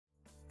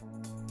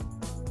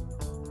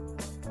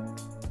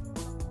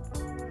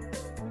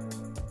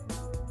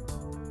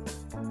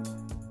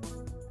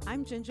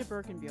I'm Ginger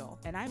Birkenbuell.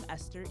 And I'm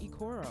Esther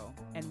Ikoro,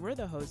 and we're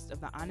the hosts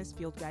of the Honest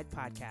Field Guide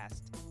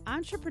podcast.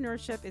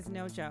 Entrepreneurship is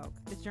no joke.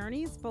 The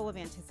journey is full of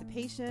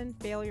anticipation,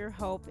 failure,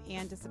 hope,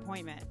 and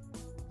disappointment.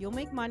 You'll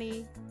make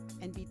money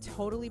and be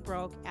totally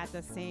broke at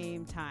the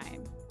same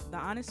time. The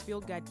Honest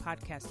Field Guide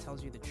podcast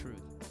tells you the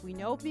truth. We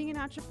know being an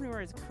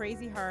entrepreneur is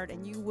crazy hard,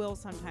 and you will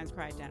sometimes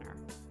cry at dinner.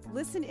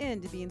 Listen in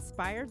to be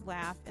inspired,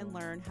 laugh, and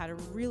learn how to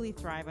really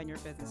thrive on your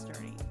business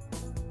journey.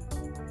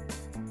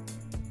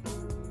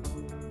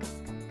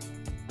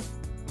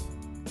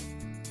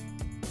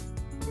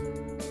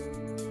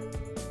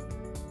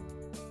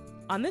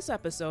 On this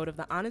episode of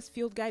the Honest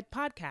Field Guide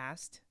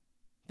podcast,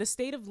 the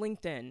state of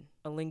LinkedIn,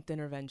 a LinkedIn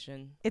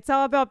intervention. It's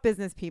all about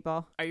business,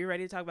 people. Are you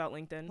ready to talk about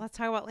LinkedIn? Let's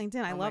talk about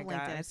LinkedIn. I love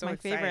LinkedIn. It's so my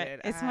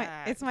favorite.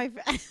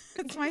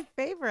 It's my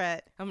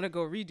favorite. I'm going to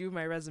go redo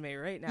my resume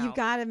right now. You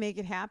got to make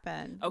it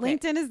happen. Okay.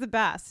 LinkedIn is the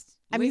best.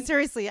 I mean,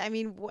 seriously. I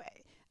mean,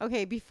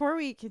 okay, before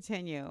we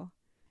continue,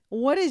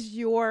 what is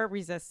your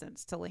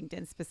resistance to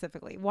LinkedIn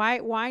specifically?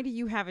 Why do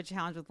you have a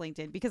challenge with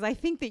LinkedIn? Because I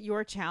think that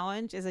your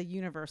challenge is a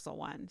universal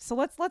one. So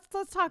let's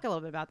talk a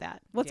little bit about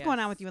that. What's going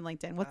on with you in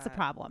LinkedIn? What's the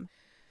problem?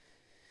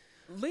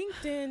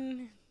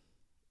 LinkedIn,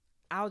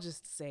 I'll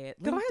just say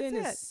it. Go ahead, LinkedIn say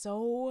is it.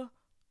 so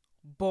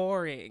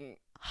boring.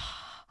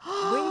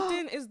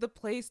 LinkedIn is the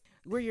place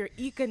where your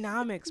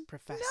economics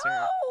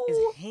professor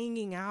is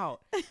hanging out,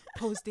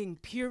 posting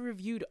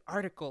peer-reviewed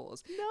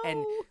articles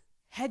and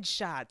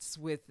headshots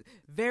with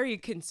very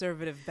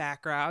conservative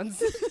backgrounds.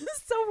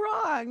 So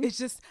wrong. It's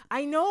just,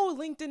 I know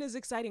LinkedIn is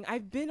exciting.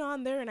 I've been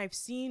on there and I've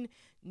seen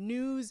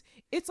news.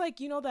 It's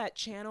like, you know, that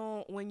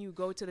channel when you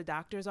go to the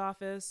doctor's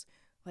office?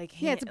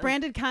 It's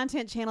branded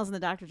content channels in the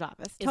doctor's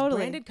office. It's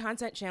Totally. branded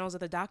content channels at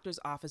the doctor's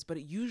office, but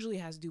it usually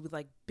has to do with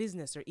like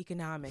business or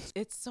economics.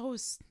 It's so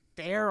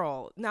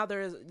sterile. Now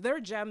there are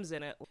gems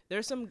in it.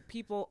 There's some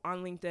people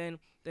on LinkedIn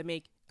that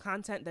make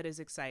content that is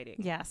exciting.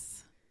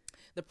 Yes.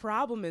 The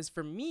problem is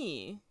for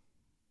me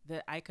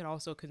that I could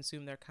also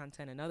consume their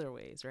content in other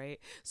ways, right?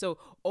 So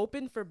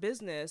Open for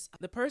Business,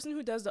 the person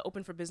who does the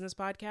Open for Business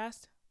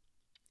podcast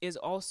is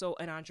also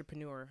an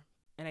entrepreneur.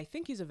 And I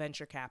think he's a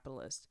venture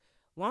capitalist.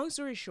 Long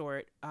story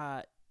short,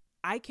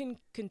 I can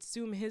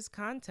consume his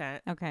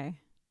content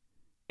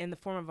in the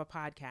form of a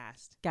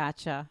podcast.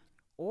 Gotcha.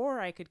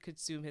 Or I could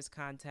consume his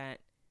content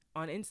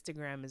on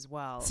Instagram as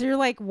well. So you're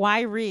like,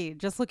 why read?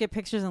 Just look at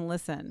pictures and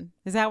listen.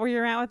 Is that where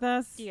you're at with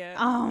us? Yeah.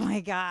 Oh my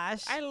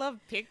gosh. I love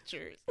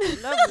pictures. I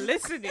love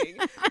listening.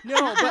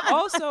 No, but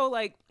also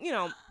like, you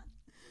know,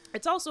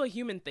 it's also a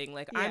human thing.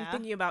 Like I'm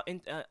thinking about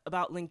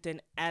LinkedIn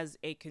as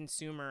a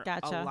consumer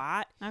a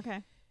lot.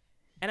 Okay.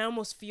 And I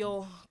almost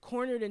feel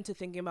cornered into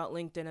thinking about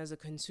LinkedIn as a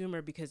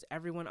consumer because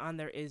everyone on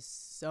there is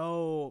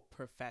so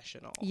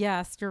professional.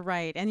 Yes, you're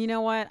right. And you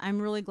know what?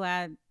 I'm really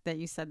glad that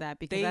you said that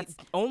because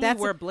they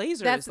wear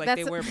blazers.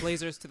 They wear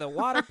blazers to the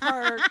water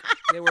park.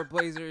 They wear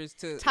blazers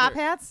to top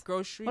hats.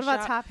 Grocery What about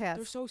shop. top hats?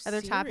 They're so serious. Are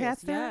there top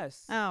hats there?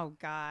 Yes. Oh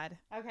God.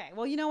 Okay.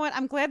 Well, you know what?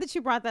 I'm glad that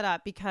you brought that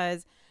up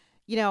because,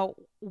 you know,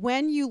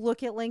 when you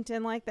look at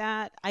LinkedIn like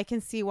that, I can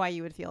see why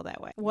you would feel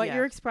that way. What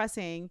you're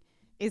expressing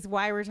is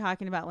why we're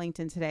talking about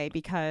LinkedIn today,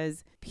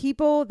 because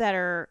people that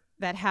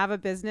have a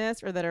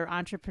business or that are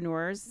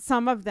entrepreneurs,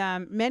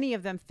 many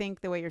of them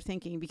think the way you're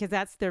thinking because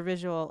that's their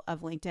visual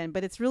of LinkedIn,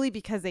 but it's really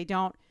because they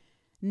don't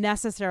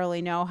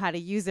necessarily know how to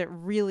use it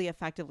really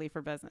effectively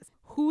for business.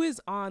 Who is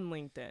on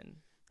LinkedIn?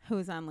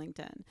 Who's on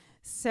LinkedIn?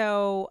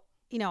 So,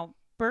 you know,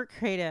 Burt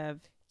Creative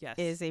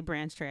is a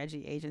brand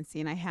strategy agency,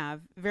 and I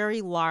have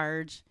very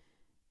large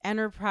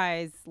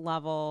enterprise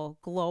level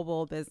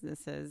global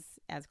businesses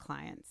as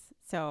clients.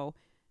 So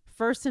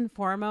first and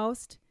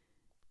foremost,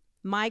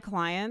 my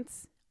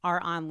clients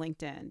are on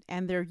LinkedIn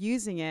and they're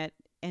using it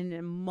in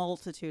a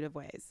multitude of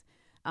ways.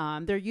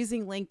 They're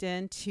using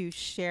LinkedIn to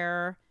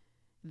share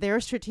their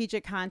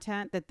strategic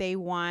content that they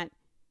want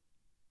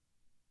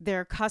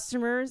their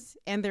customers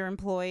and their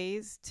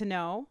employees to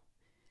know.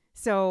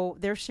 So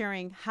they're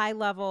sharing high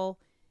level,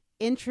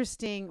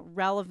 interesting,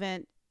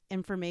 relevant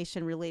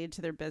information related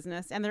to their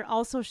business. And they're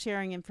also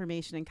sharing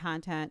information and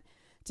content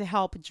to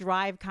help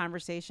drive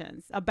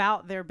conversations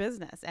about their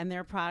business and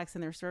their products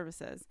and their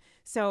services.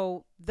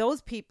 So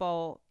those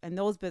people and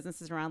those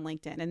businesses are on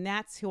LinkedIn, and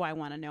that's who I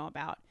want to know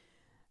about.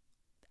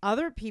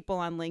 Other people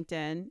on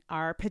LinkedIn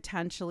are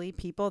potentially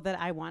people that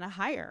I want to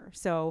hire.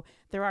 So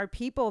there are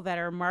people that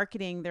are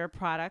marketing their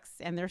products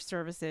and their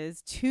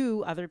services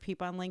to other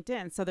people on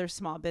LinkedIn. So there's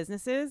small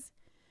businesses,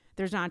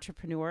 there's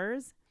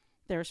entrepreneurs,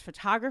 there's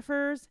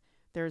photographers,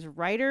 there's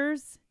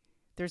writers,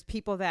 there's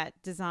people that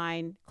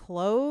design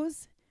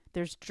clothes,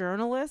 there's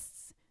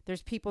journalists,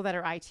 there's people that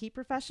are IT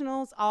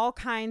professionals, all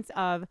kinds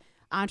of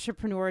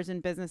entrepreneurs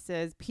and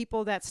businesses,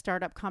 people that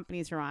start up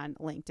companies are on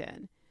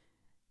LinkedIn.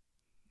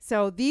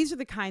 So these are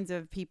the kinds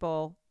of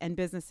people and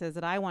businesses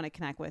that I want to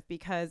connect with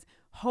because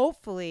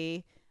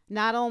hopefully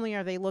not only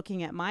are they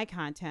looking at my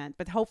content,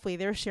 but hopefully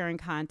they're sharing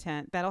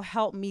content that'll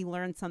help me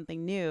learn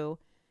something new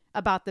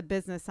about the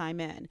business I'm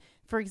in.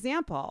 For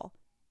example,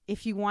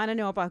 if you want to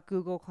know about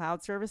Google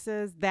Cloud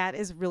Services, that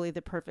is really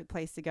the perfect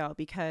place to go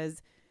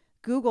because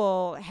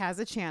Google has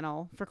a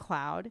channel for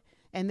cloud,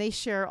 and they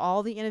share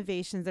all the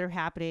innovations that are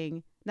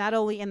happening, not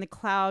only in the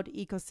cloud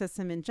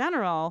ecosystem in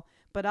general,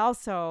 but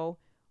also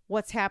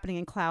what's happening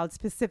in cloud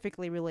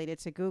specifically related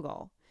to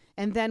Google.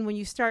 And then when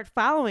you start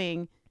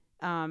following,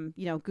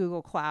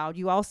 Google Cloud,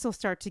 you also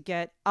start to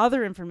get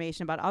other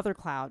information about other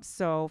clouds.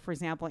 So, for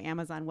example,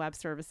 Amazon Web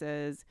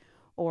Services,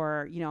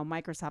 or,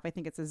 Microsoft, I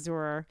think it's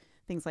Azure,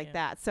 things like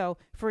that. So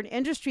for an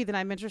industry that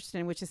I'm interested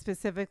in, which is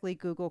specifically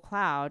Google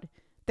Cloud,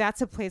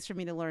 that's a place for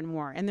me to learn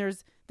more. And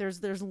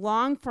there's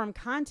long form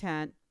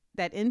content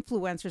that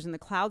influencers in the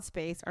cloud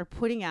space are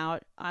putting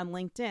out on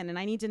LinkedIn, and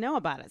I need to know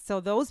about it. So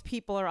those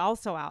people are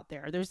also out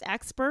there. There's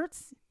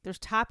experts, there's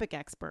topic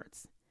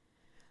experts,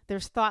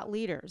 there's thought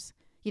leaders.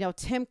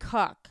 Tim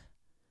Cook,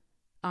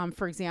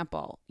 for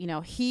example,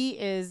 he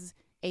is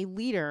a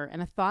leader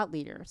and a thought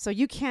leader. So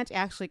you can't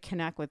actually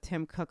connect with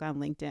Tim Cook on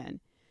LinkedIn,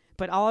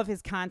 but all of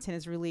his content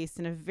is released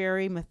in a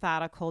very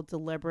methodical,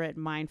 deliberate,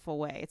 mindful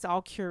way. It's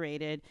all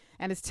curated,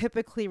 and it's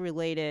typically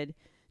related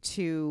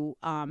to,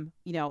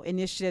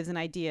 initiatives and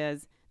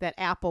ideas that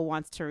Apple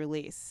wants to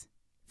release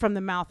from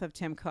the mouth of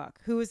Tim Cook,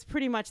 who is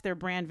pretty much their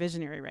brand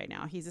visionary right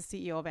now. He's the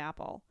CEO of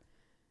Apple.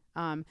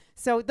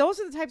 So those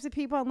are the types of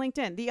people on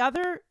LinkedIn. The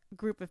other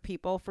group of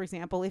people, for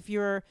example, if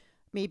you're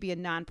maybe a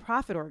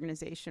nonprofit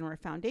organization or a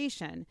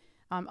foundation,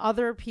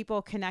 other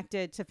people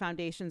connected to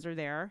foundations are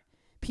there.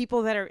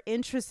 People that are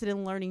interested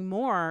in learning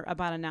more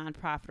about a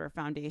nonprofit or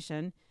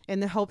foundation in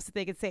the hopes that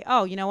they could say,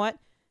 oh, you know what?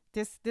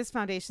 This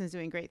foundation is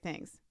doing great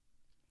things.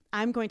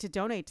 I'm going to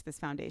donate to this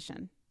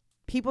foundation.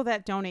 People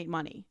that donate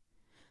money.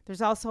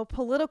 There's also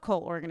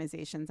political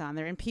organizations on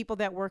there and people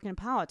that work in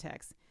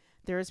politics.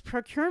 There's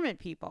procurement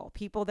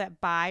people that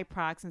buy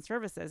products and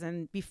services.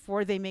 And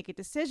before they make a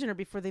decision or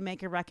before they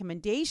make a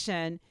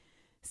recommendation,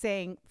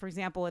 saying, for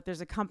example, if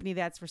there's a company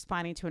that's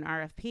responding to an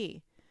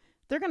RFP,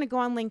 they're going to go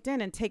on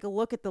LinkedIn and take a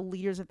look at the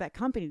leaders of that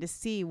company to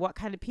see what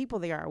kind of people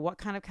they are, what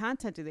kind of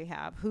content do they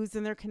have, who's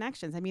in their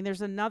connections. I mean,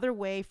 there's another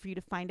way for you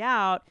to find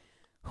out,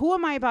 who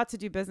am I about to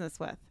do business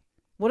with?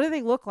 What do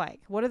they look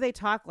like? What do they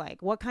talk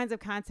like? What kinds of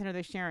content are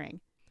they sharing?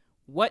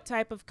 What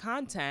type of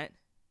content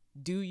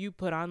do you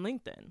put on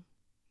LinkedIn?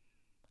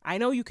 I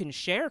know you can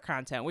share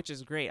content, which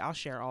is great. I'll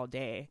share all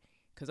day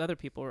because other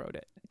people wrote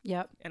it.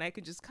 Yep. And I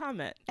could just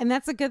comment. And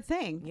that's a good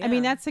thing. Yeah. I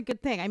mean, that's a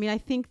good thing. I mean, I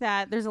think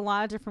that there's a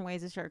lot of different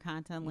ways to share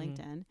content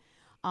on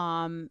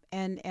LinkedIn.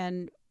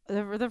 And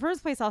the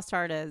first place I'll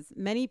start is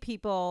many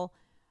people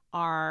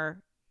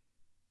are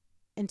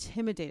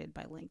intimidated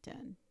by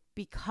LinkedIn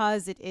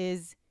because it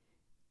is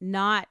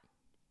not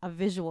a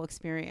visual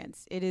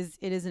experience. It is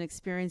an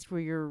experience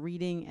where you're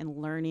reading and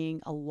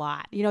learning a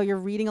lot. You're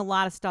reading a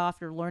lot of stuff.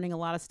 You're learning a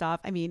lot of stuff.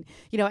 I mean,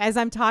 as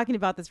I'm talking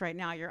about this right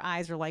now, your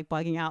eyes are like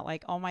bugging out,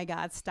 like, oh my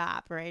God,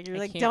 stop, right? You're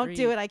like, don't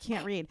do it. I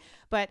can't read.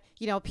 But,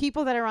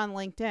 people that are on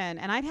LinkedIn,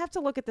 and I'd have to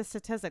look at the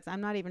statistics.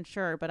 I'm not even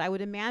sure, but I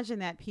would imagine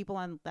that people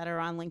that are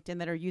on LinkedIn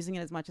that are using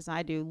it as much as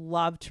I do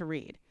love to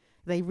read.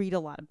 They read a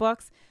lot of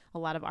books, a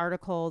lot of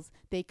articles.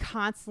 They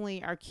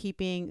constantly are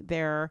keeping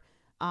their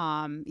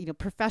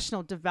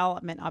professional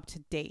development up to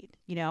date,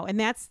 and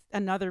that's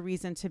another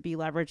reason to be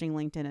leveraging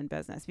LinkedIn in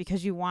business,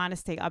 because you want to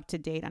stay up to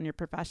date on your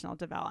professional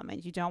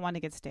development. You don't want to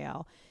get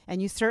stale,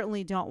 and you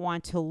certainly don't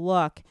want to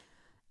look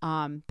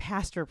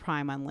past your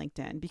prime on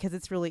LinkedIn, because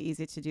it's really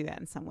easy to do that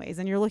in some ways.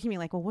 And you're looking at me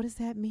like, well, what does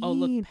that mean? Oh,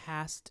 look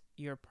past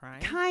your prime.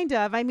 Kind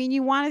of. I mean,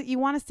 you want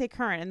to stay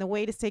current, and the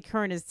way to stay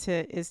current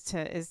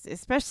is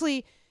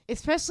especially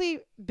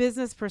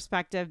business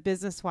perspective,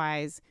 business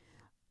wise,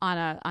 on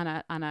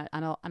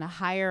a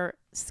higher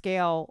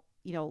scale,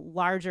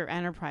 larger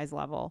enterprise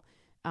level,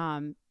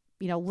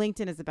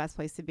 LinkedIn is the best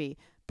place to be.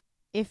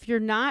 If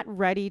you're not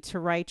ready to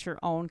write your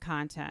own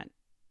content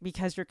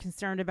because you're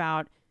concerned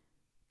about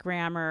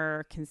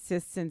grammar,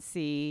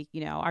 consistency,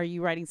 are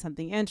you writing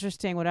something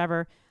interesting,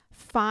 whatever,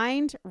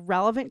 find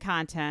relevant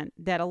content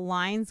that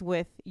aligns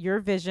with your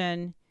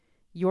vision,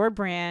 your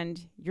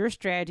brand, your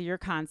strategy, your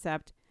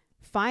concept.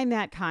 Find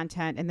that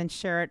content and then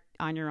share it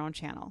on your own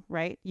channel,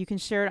 right? You can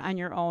share it on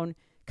your own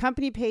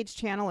company page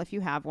channel if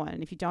you have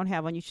one. If you don't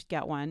have one, you should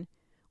get one.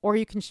 Or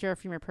you can share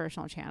from your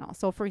personal channel.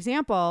 So, for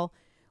example,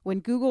 when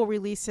Google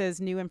releases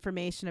new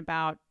information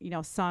about,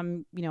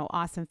 some,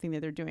 awesome thing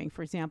that they're doing,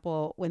 for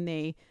example, when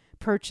they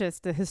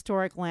purchased the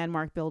historic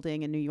landmark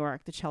building in New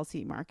York, the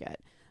Chelsea Market,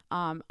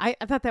 I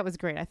thought that was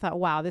great. I thought,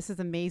 wow, this is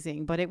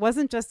amazing. But it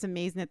wasn't just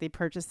amazing that they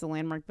purchased the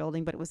landmark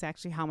building, but it was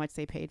actually how much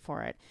they paid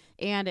for it.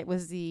 And it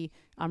was the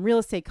real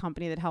estate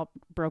company that helped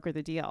broker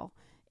the deal.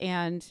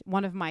 And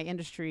one of my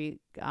industry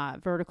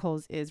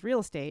verticals is real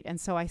estate. And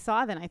so I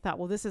saw that and I thought,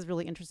 well, this is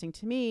really interesting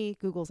to me.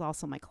 Google's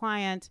also my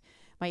client,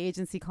 my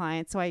agency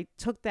client. So I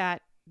took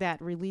that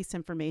release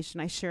information,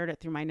 I shared it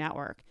through my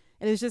network.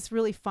 And it was just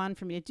really fun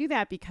for me to do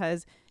that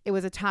because it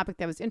was a topic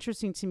that was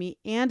interesting to me,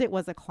 and it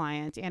was a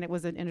client, and it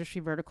was an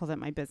industry vertical that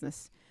my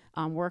business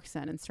works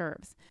in and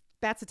serves.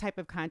 That's the type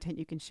of content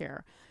you can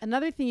share.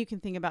 Another thing you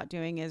can think about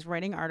doing is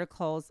writing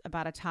articles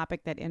about a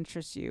topic that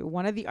interests you.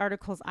 One of the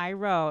articles I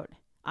wrote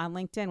on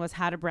LinkedIn was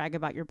how to brag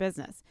about your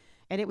business.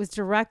 And it was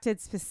directed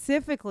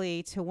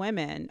specifically to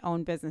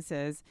women-owned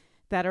businesses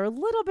that are a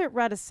little bit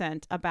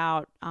reticent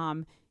about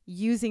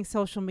using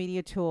social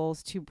media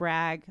tools to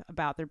brag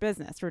about their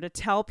business or to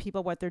tell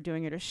people what they're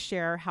doing or to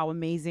share how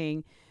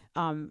amazing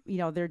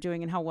they're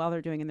doing and how well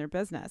they're doing in their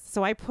business.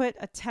 So I put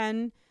a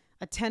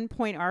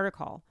 10-point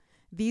article.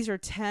 These are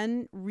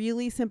 10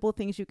 really simple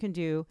things you can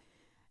do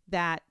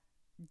that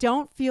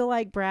don't feel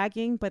like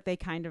bragging, but they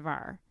kind of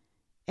are.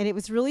 And it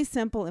was really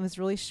simple. It was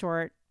really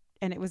short.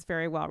 And it was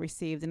very well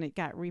received, and it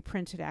got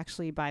reprinted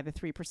actually by the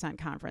 3%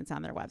 conference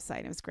on their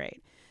website. It was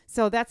great.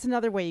 So that's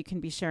another way you can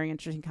be sharing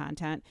interesting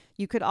content.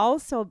 You could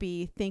also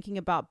be thinking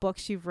about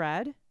books you've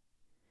read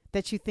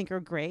that you think are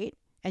great,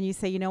 and you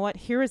say, you know what,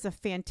 here is a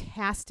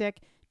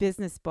fantastic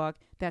business book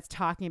that's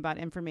talking about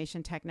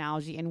information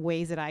technology in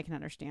ways that I can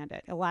understand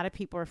it. A lot of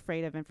people are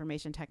afraid of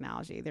information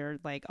technology. They're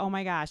like, oh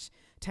my gosh,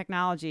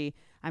 technology,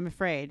 I'm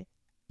afraid.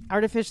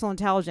 Artificial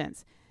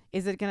intelligence.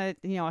 Is it going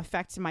to,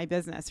 affect my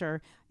business?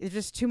 Or is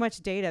just too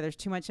much data? There's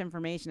too much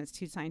information. It's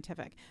too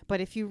scientific.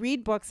 But if you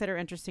read books that are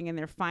interesting and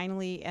they're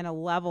finally in a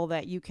level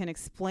that you can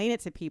explain it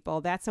to people,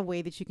 that's a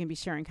way that you can be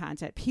sharing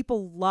content.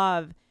 People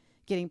love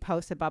getting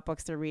posts about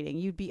books they're reading.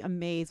 You'd be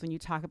amazed when you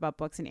talk about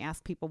books and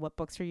ask people, what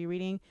books are you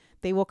reading?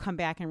 They will come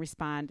back and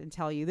respond and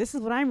tell you, this is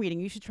what I'm reading.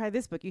 You should try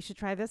this book. You should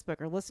try this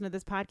book or listen to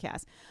this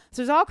podcast. So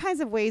there's all kinds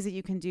of ways that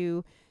you can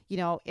do,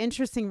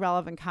 interesting,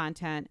 relevant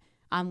content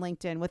on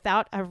LinkedIn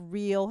without a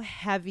real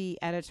heavy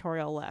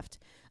editorial lift.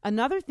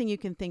 Another thing you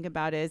can think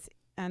about is,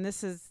 and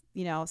this is,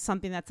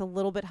 something that's a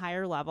little bit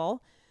higher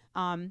level,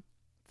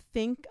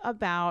 think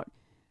about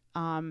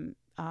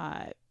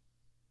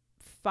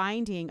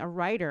finding a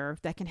writer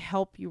that can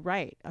help you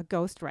write, a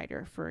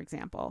ghostwriter, for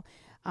example.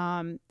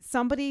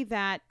 Somebody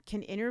that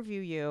can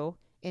interview you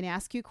and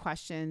ask you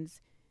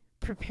questions,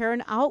 prepare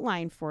an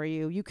outline for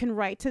you. You can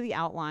write to the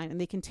outline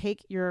and they can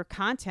take your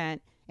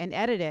content and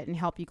edit it and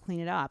help you clean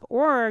it up.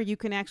 Or you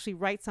can actually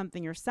write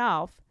something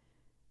yourself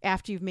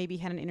after you've maybe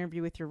had an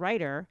interview with your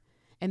writer,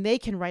 and they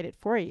can write it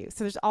for you.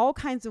 So there's all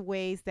kinds of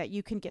ways that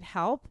you can get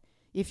help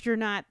if you're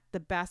not the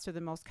best or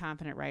the most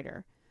confident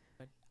writer.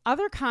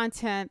 Other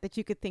content that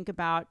you could think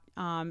about,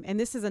 and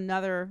this is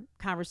another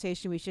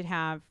conversation we should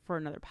have for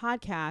another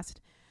podcast,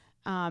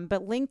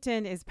 but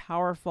LinkedIn is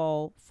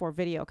powerful for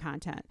video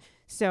content.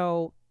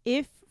 So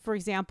if, for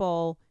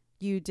example,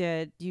 you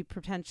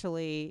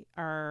potentially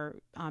are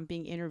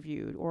being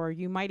interviewed, or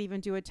you might even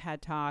do a TED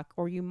Talk,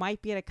 or you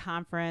might be at a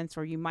conference,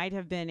 or you might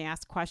have been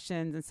asked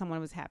questions and someone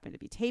was happened to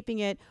be taping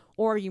it,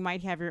 or you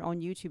might have your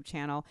own YouTube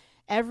channel.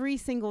 Every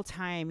single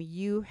time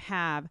you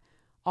have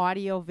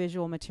audio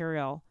visual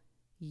material,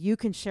 you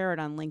can share it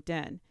on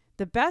LinkedIn.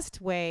 The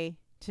best way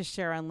to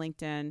share on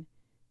LinkedIn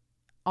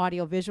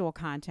audio visual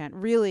content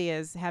really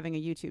is having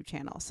a YouTube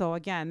channel. So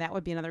again, that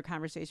would be another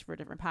conversation for a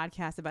different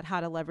podcast about how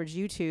to leverage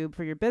YouTube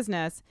for your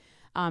business.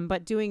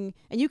 And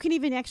you can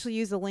even actually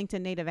use the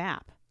LinkedIn native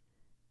app.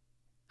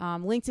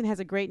 LinkedIn has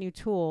a great new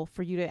tool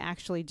for you to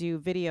actually do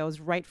videos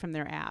right from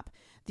their app.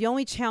 The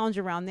only challenge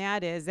around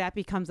that is that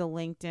becomes a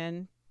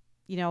LinkedIn,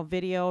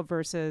 video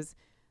versus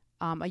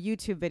a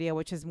YouTube video,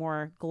 which is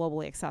more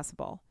globally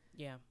accessible.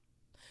 Yeah.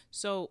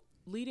 So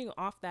leading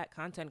off that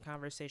content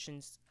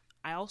conversations,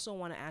 I also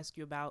want to ask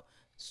you about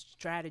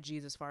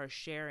strategies as far as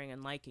sharing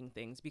and liking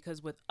things,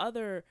 because with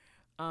other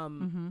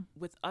content,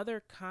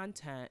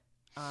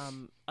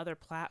 other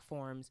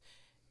platforms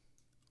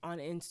on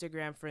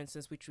Instagram, for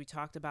instance, which we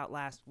talked about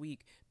last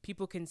week,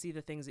 people can see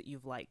the things that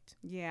you've liked.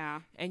 Yeah.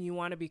 And you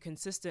want to be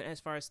consistent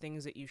as far as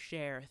things that you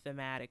share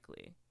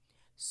thematically.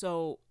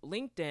 So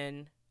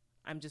LinkedIn,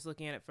 I'm just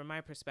looking at it from my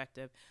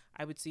perspective,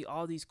 I would see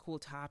all these cool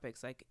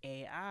topics like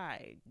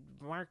AI,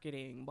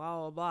 marketing, blah,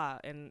 blah, blah,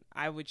 and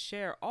I would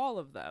share all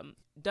of them.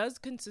 Does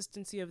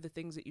consistency of the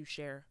things that you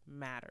share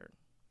matter?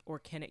 Or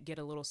can it get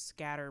a little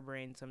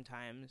scatterbrained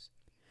sometimes?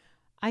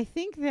 I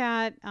think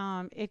that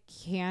it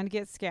can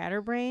get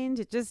scatterbrained.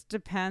 It just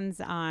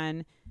depends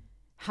on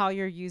how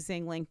you're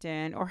using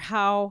LinkedIn or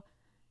how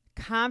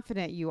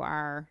confident you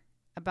are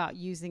about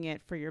using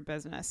it for your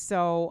business.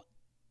 So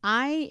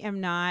I am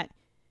not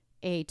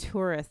a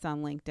tourist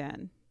on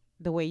LinkedIn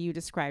the way you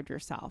described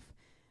yourself.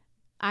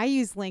 I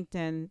use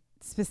LinkedIn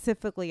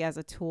specifically as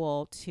a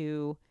tool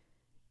to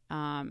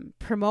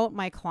promote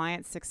my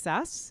clients'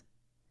 success,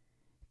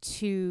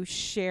 to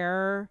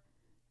share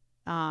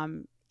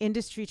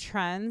industry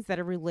trends that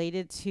are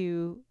related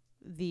to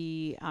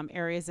the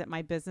areas that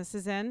my business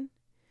is in,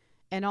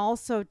 and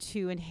also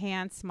to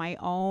enhance my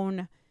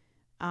own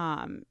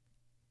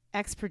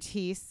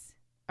expertise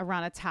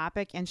around a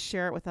topic and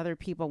share it with other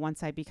people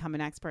once I become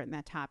an expert in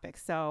that topic.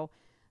 So,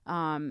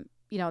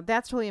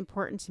 that's really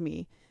important to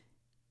me.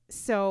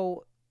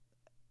 So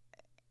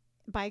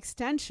by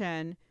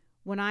extension,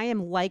 when I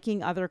am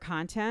liking other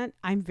content,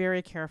 I'm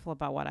very careful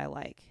about what I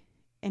like.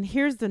 And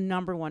here's the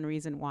number one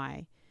reason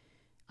why.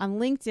 On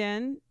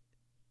LinkedIn,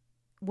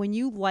 when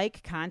you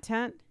like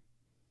content,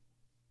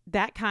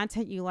 that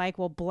content you like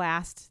will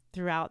blast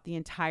throughout the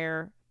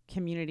entire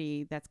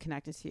community that's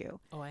connected to you.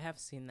 Oh, I have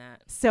seen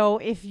that. So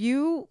if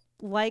you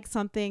like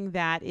something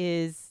that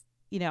is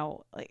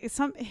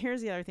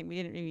here's the other thing. We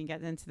didn't even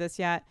get into this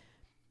yet,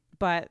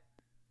 but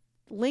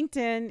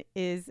LinkedIn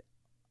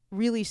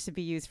really should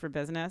be used for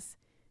business.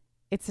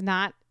 It's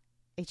not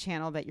a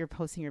channel that you're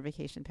posting your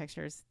vacation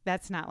pictures.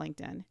 That's not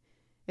LinkedIn.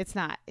 It's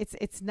not.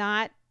 It's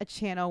not a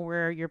channel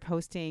where you're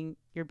posting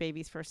your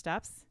baby's first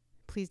steps.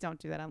 Please don't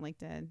do that on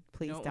LinkedIn.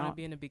 Please don't. You don't want to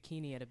be in a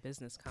bikini at a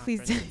business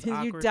conference. Please,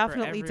 you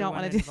definitely don't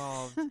want to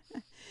do.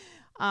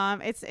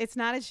 It's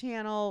not a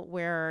channel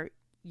where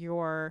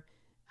you're,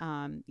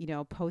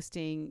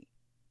 posting,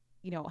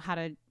 how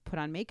to put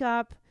on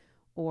makeup,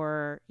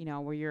 or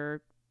where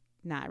you're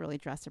not really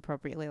dressed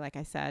appropriately, like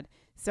I said.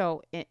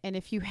 So, and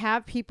if you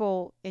have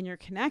people in your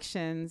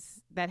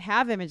connections that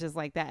have images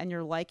like that and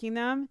you're liking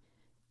them,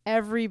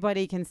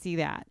 everybody can see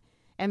that.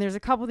 And there's a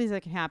couple things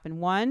that can happen.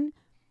 One,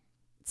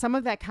 some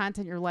of that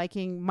content you're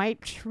liking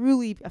might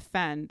truly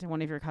offend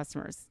one of your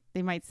customers.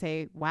 They might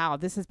say, wow,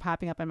 this is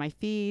popping up on my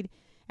feed,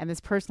 and this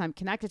person I'm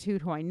connected to,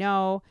 who I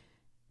know,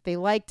 they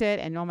liked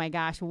it, and oh my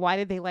gosh, why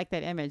did they like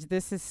that image?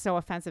 This is so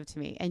offensive to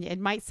me. And it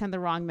might send the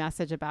wrong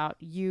message about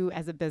you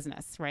as a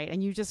business, right?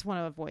 And you just want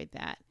to avoid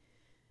that.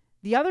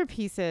 The other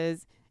piece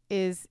is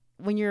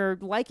when you're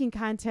liking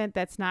content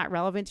that's not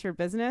relevant to your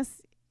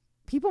business,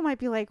 people might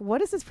be like,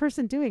 what is this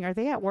person doing? Are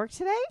they at work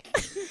today?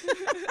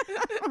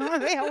 Are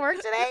they at work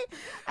today?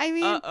 I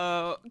mean,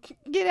 so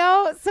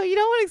you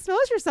don't want to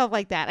expose yourself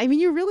like that. I mean,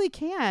 you really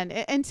can,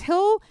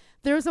 until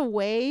there's a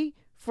way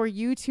for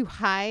you to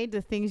hide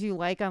the things you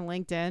like on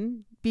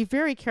LinkedIn. Be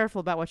very careful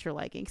about what you're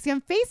liking. See,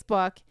 on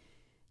Facebook,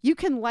 you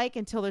can like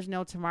until there's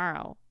no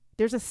tomorrow.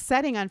 There's a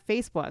setting on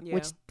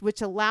Facebook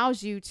which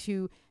allows you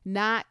to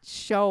not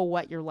show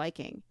what you're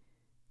liking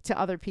to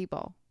other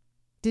people.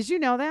 Did you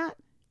know that?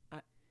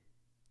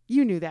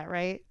 You knew that,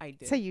 right? I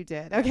did. So you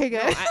did. Okay,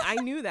 good. No, I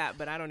knew that,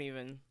 but I don't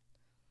even.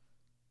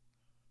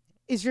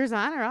 Is yours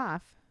on or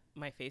off?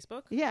 My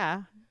Facebook?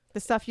 Yeah. The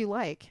stuff you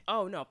like.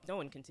 Oh, no. No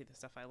one can see the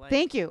stuff I like.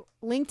 Thank you.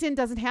 LinkedIn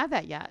doesn't have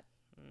that yet.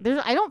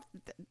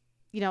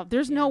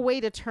 There's no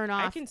way to turn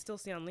off. I can still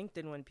see on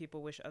LinkedIn when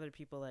people wish other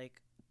people like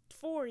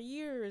 4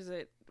 years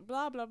at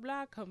blah, blah,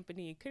 blah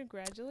company.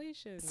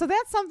 Congratulations. So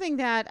that's something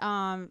that,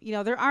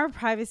 there are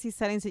privacy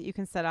settings that you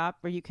can set up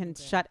where you can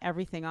shut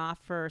everything off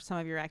for some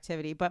of your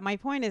activity. But my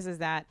point is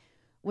that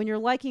when you're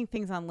liking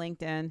things on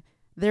LinkedIn,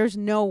 there's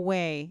no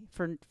way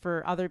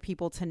for other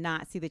people to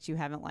not see that you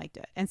haven't liked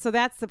it. And so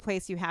that's the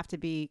place you have to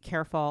be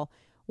careful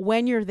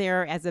when you're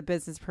there as a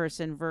business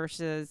person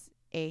versus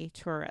a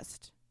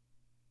tourist.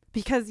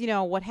 Because,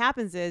 what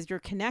happens is your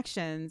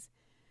connections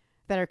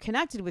that are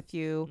connected with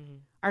you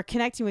are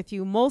connecting with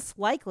you most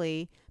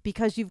likely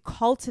because you've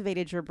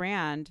cultivated your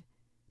brand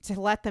to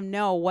let them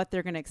know what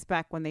they're going to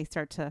expect when they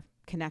start to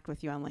connect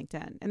with you on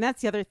LinkedIn. And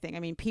that's the other thing. I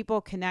mean,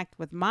 people connect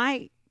with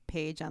my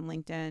page on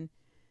LinkedIn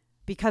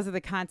because of the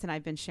content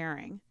I've been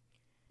sharing,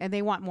 and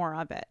they want more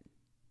of it.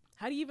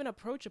 How do you even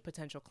approach a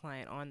potential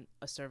client on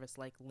a service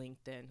like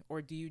LinkedIn?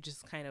 Or do you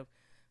just kind of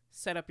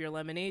set up your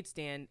lemonade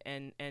stand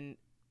and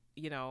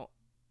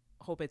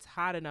hope it's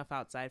hot enough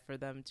outside for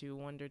them to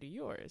wander to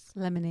yours?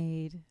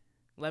 Lemonade.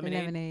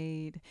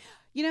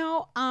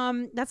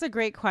 That's a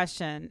great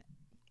question.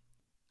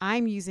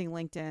 I'm using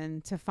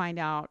LinkedIn to find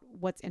out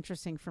what's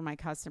interesting for my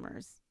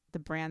customers, the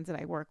brands that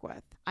I work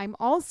with. I'm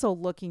also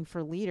looking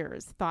for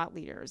leaders, thought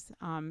leaders,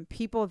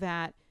 people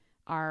that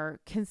are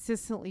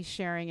consistently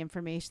sharing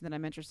information that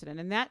I'm interested in.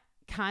 And that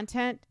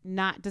content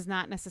does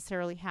not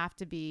necessarily have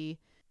to be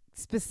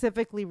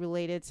specifically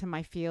related to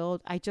my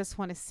field. I just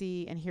want to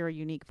see and hear a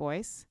unique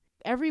voice.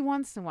 Every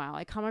once in a while,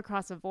 I come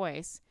across a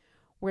voice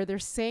where they're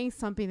saying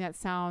something that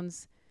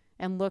sounds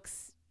and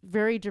looks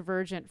very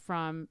divergent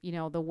from,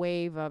 the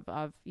wave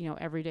of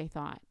everyday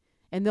thought.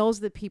 And those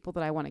are the people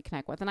that I want to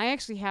connect with. And I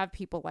actually have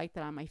people like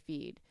that on my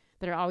feed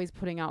that are always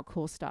putting out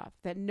cool stuff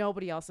that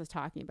nobody else is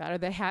talking about, or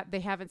they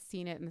haven't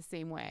seen it in the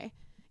same way.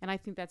 And I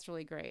think that's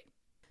really great.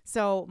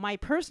 So my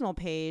personal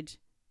page,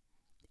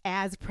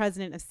 as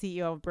president and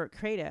CEO of Burke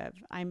Creative,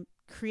 I'm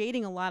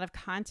creating a lot of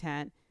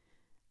content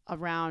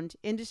around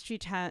industry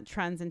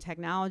trends and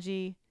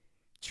technology,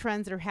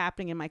 trends that are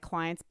happening in my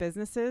clients'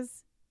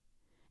 businesses.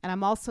 And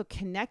I'm also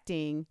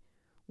connecting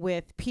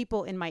with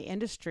people in my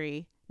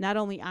industry, not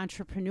only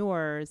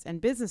entrepreneurs and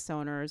business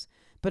owners,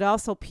 but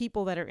also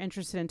people that are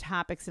interested in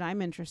topics that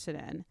I'm interested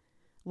in,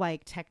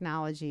 like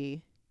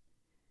technology,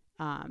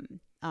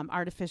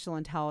 artificial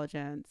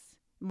intelligence,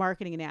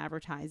 marketing and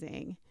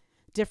advertising,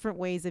 different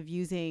ways of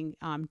using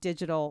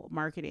digital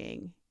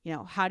marketing.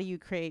 How do you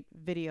create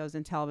videos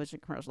and television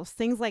commercials,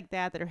 things like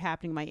that are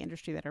happening in my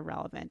industry that are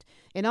relevant.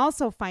 And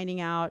also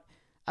finding out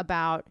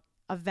about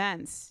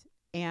events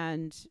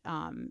and,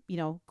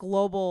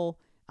 global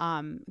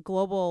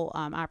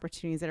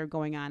opportunities that are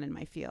going on in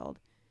my field.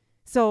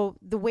 So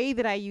the way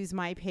that I use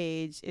my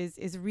page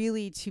is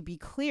really to be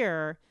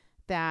clear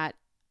that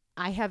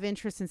I have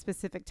interest in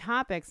specific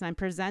topics, and I'm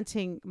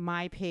presenting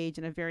my page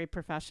in a very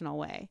professional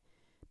way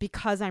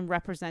because I'm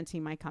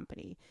representing my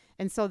company.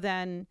 And so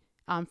then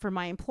for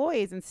my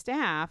employees and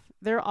staff,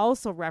 they're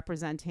also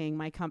representing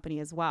my company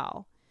as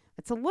well.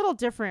 It's a little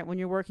different when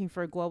you're working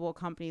for a global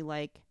company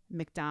like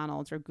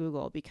McDonald's or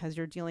Google, because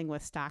you're dealing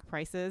with stock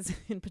prices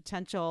and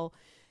potential,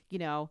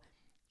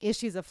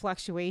 issues of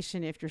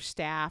fluctuation if your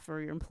staff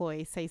or your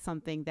employees say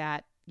something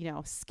that,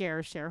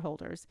 scares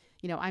shareholders.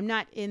 I'm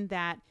not in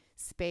that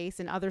space,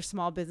 and other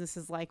small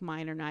businesses like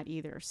mine are not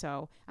either.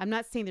 So I'm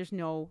not saying there's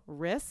no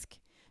risk,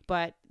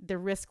 but the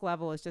risk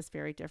level is just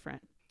very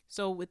different.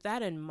 So with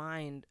that in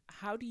mind,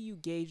 how do you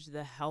gauge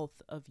the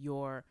health of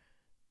your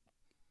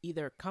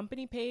either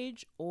company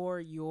page or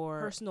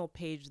your personal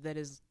page that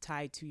is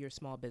tied to your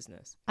small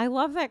business? I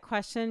love that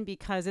question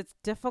because it's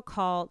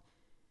difficult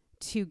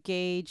to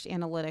gauge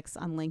analytics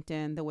on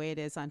LinkedIn the way it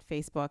is on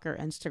Facebook or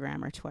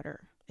Instagram or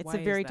Twitter. It's a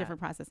very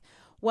different process.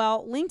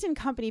 Well, LinkedIn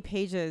company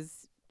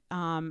pages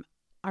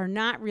are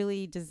not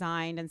really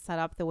designed and set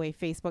up the way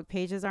Facebook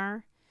pages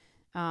are.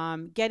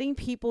 Getting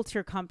people to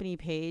your company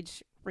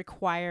page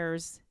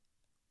requires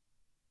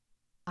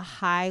a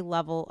high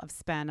level of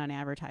spend on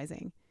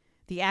advertising.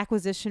 The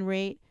acquisition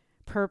rate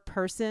per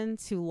person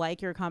to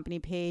like your company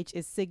page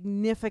is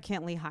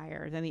significantly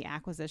higher than the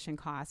acquisition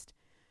cost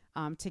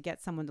to get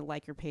someone to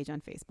like your page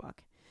on Facebook.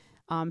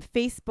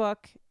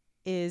 Facebook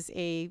is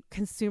a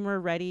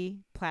consumer-ready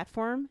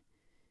platform,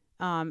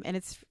 and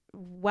it's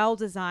well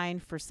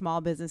designed for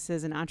small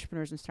businesses and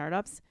entrepreneurs and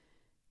startups.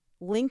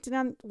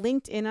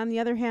 LinkedIn, on the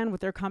other hand, with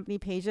their company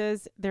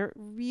pages, they're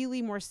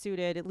really more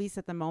suited, at least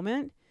at the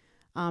moment,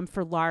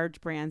 for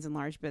large brands and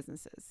large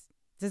businesses.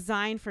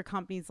 Designed for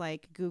companies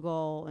like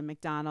Google and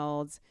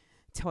McDonald's,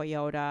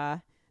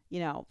 Toyota,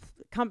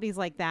 companies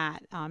like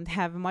that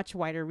have a much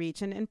wider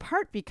reach. And in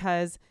part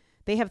because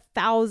they have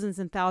thousands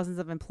and thousands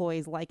of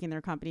employees liking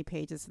their company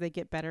pages, so they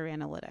get better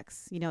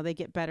analytics. They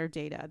get better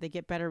data. They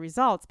get better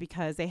results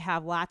because they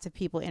have lots of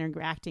people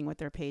interacting with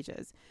their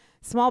pages.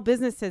 Small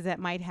businesses that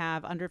might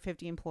have under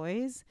 50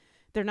 employees,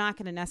 they're not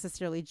going to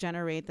necessarily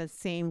generate the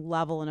same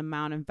level and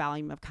amount and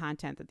volume of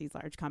content that these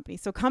large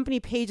companies. So company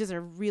pages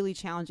are really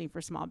challenging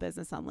for small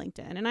business on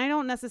LinkedIn. And I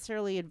don't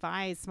necessarily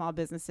advise small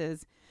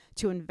businesses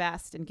to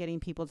invest in getting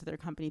people to their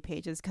company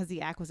pages because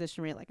the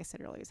acquisition rate, like I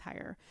said earlier, is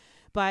higher.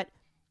 But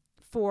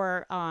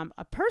for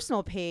a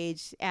personal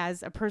page,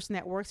 as a person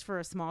that works for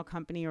a small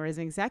company or as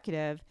an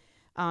executive,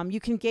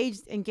 you can gauge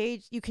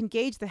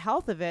the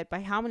health of it by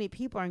how many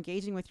people are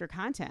engaging with your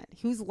content,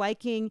 who's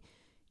liking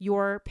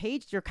your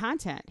page, your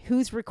content,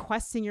 who's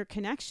requesting your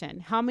connection,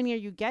 how many are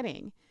you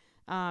getting?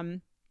 Are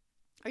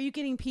you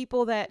getting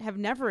people that have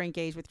never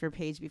engaged with your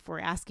page before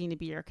asking to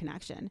be your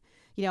connection?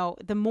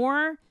 The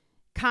more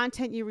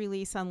content you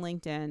release on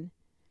LinkedIn,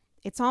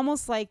 it's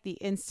almost like the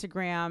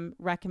Instagram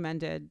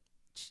recommended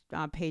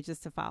pages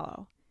to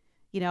follow.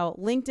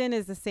 LinkedIn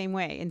is the same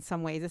way in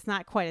some ways. It's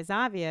not quite as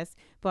obvious,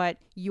 but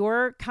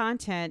your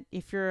content,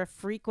 if you're a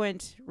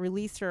frequent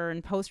releaser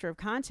and poster of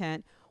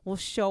content, will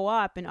show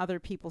up in other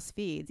people's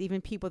feeds, even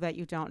people that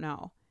you don't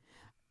know.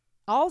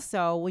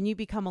 Also, when you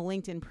become a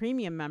LinkedIn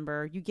Premium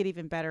member, you get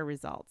even better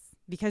results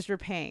because you're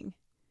paying.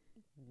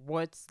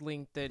 What's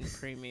LinkedIn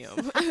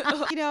Premium?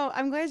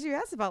 I'm glad you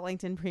asked about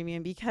LinkedIn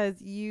Premium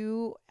because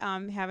you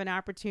have an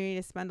opportunity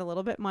to spend a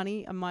little bit of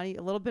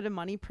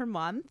money per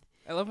month.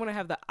 I love when I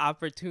have the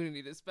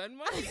opportunity to spend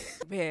money.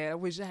 Man, I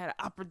wish I had an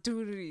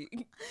opportunity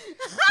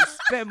to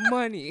spend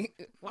money.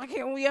 Why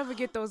can't we ever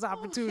get those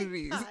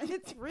opportunities? Oh,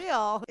 it's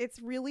real.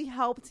 It's really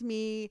helped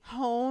me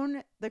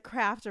hone the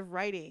craft of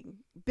writing,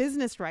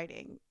 business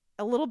writing,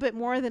 a little bit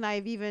more than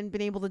I've even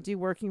been able to do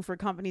working for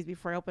companies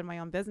before I opened my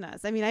own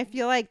business. I mean, I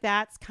feel like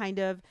that's kind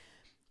of,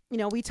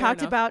 we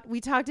talked about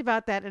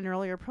that in an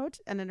earlier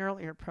protest.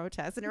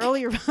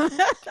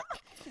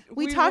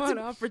 We want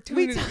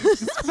opportunity to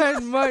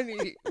spend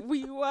money.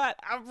 We want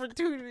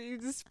opportunity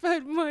to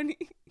spend money.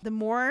 The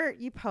more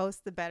you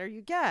post, the better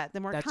you get, the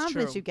more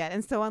confidence you get.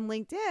 And so on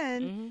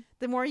LinkedIn,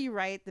 the more you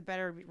write, the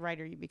better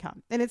writer you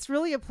become. And it's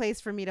really a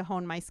place for me to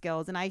hone my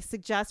skills. And I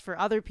suggest for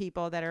other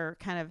people that are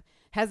kind of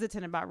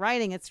hesitant about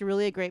writing, it's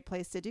really a great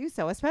place to do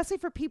so, especially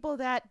for people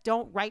that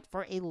don't write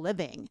for a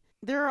living.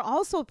 There are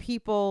also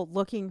people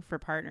looking for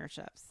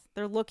partnerships.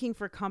 They're looking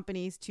for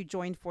companies to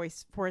join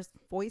voices.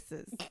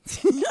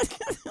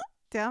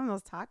 Damn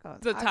those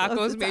tacos. The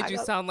tacos made you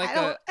sound like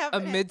a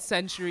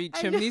mid-century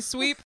chimney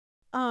sweep.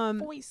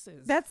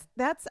 Voices. That's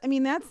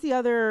the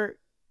other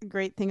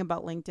great thing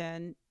about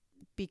LinkedIn,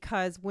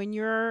 because when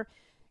you are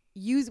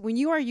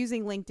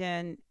using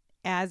LinkedIn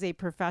as a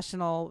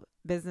professional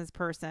business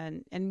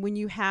person, and when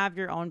you have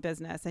your own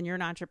business and you're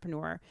an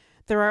entrepreneur,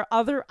 there are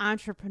other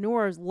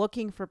entrepreneurs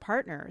looking for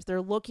partners.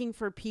 They're looking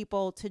for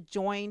people to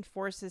join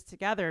forces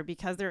together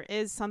because there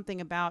is something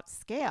about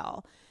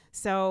scale.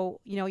 So,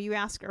 you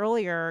asked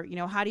earlier,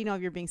 how do you know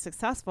if you're being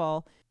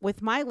successful?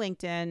 With my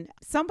LinkedIn,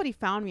 somebody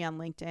found me on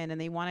LinkedIn and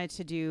they wanted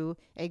to do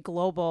a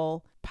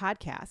global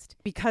podcast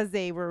because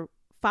they were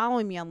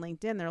following me on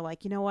LinkedIn. They're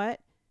like, you know what?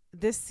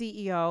 This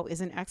CEO is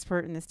an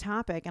expert in this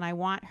topic and I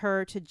want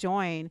her to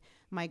join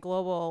my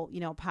global,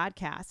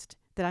 podcast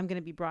that I'm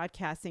going to be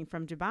broadcasting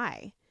from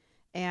Dubai.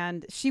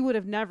 And she would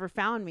have never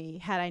found me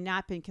had I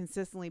not been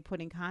consistently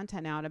putting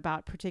content out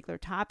about particular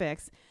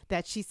topics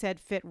that she said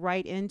fit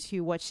right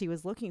into what she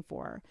was looking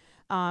for.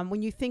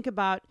 When you think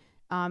about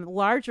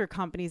larger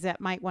companies that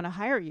might want to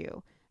hire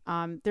you.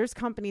 There's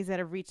companies that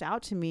have reached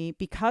out to me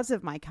because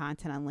of my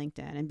content on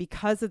LinkedIn and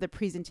because of the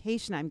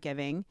presentation I'm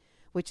giving,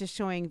 which is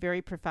showing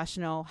very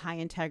professional, high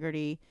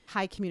integrity,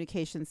 high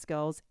communication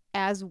skills,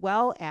 as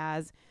well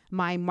as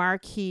my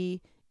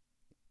marquee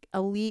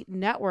elite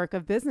network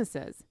of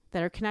businesses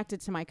that are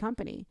connected to my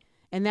company.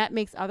 And that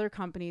makes other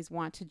companies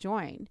want to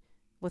join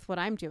with what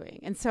I'm doing.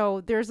 And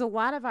so there's a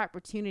lot of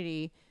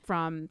opportunity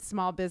from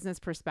small business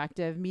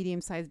perspective,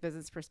 medium-sized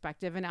business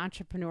perspective, and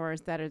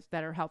entrepreneurs that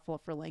are helpful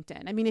for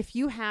LinkedIn. I mean, if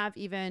you have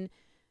even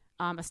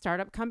a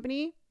startup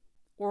company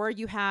or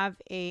you have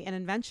an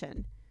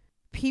invention,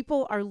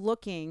 people are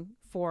looking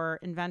for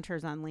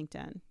inventors on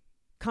LinkedIn.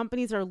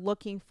 Companies are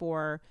looking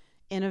for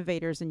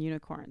innovators and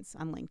unicorns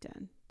on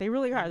LinkedIn. They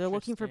really are. They're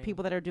looking for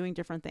people that are doing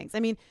different things. I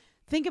mean,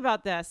 think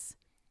about this.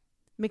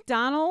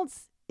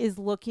 McDonald's is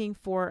looking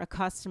for a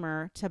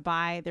customer to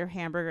buy their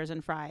hamburgers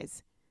and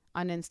fries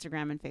on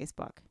Instagram and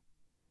Facebook.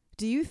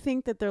 Do you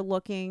think that they're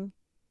looking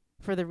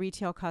for the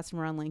retail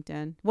customer on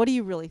LinkedIn? What do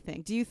you really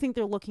think? Do you think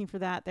they're looking for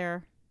that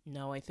there?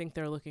 No, I think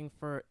they're looking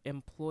for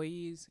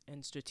employees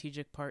and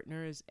strategic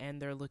partners,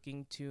 and they're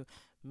looking to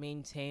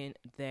maintain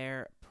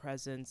their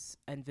presence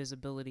and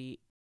visibility.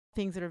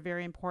 Things that are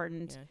very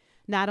important,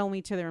 not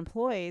only to their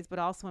employees, but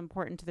also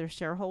important to their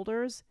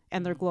shareholders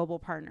and their global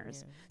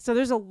partners. Yeah. So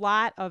there's a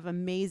lot of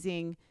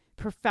amazing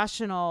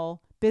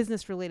professional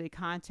business-related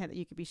content that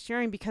you could be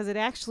sharing because it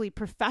actually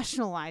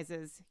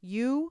professionalizes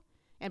you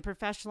and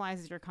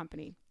professionalizes your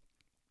company.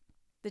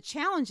 The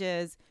challenge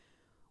is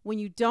when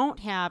you don't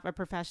have a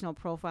professional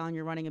profile and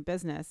you're running a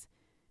business,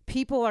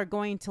 people are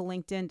going to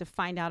LinkedIn to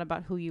find out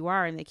about who you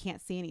are and they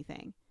can't see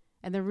anything.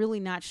 And they're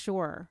really not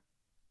sure.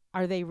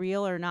 Are they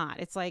real or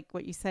not? It's like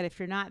what you said, if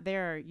you're not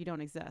there, you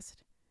don't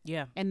exist.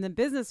 Yeah. In the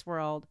business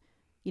world,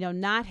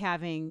 not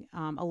having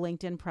a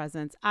LinkedIn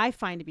presence, I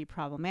find to be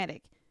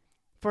problematic.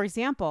 For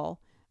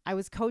example, I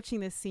was coaching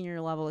this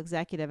senior level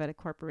executive at a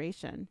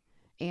corporation,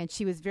 and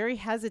she was very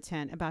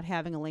hesitant about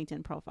having a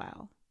LinkedIn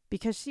profile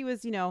because she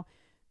was,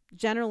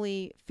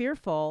 generally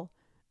fearful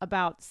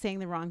about saying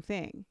the wrong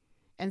thing.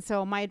 And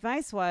so my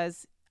advice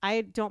was,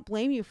 I don't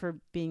blame you for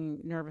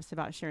being nervous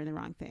about sharing the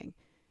wrong thing.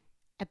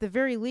 At the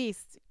very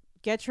least,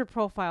 get your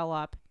profile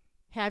up,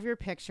 have your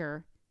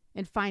picture,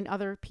 and find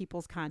other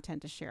people's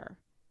content to share.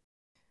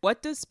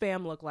 What does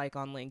spam look like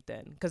on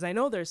LinkedIn? Because I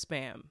know there's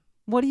spam.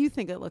 What do you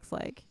think it looks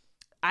like?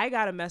 I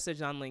got a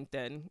message on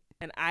LinkedIn,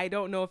 and I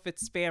don't know if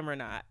it's spam or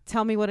not.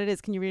 Tell me what it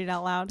is. Can you read it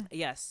out loud?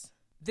 Yes.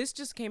 This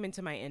just came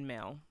into my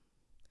InMail.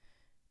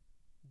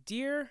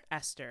 Dear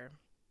Esther,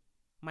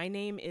 my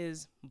name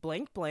is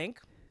blank blank.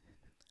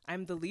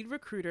 I'm the lead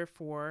recruiter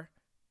for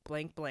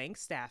blank blank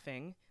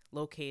staffing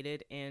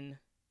located in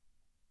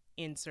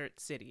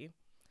insert city.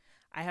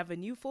 I have a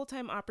new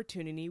full-time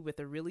opportunity with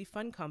a really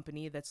fun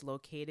company that's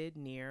located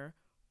near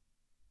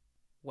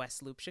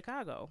West Loop,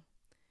 Chicago.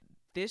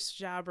 This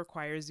job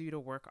requires you to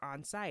work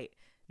on site.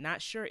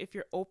 Not sure if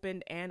you're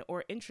open and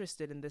or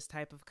interested in this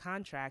type of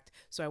contract,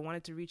 so I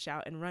wanted to reach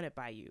out and run it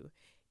by you.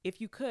 If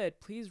you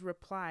could, please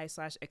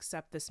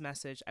reply/accept this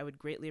message. I would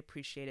greatly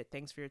appreciate it.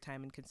 Thanks for your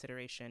time and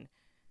consideration.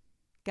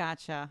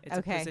 Gotcha. It's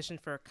a position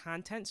for a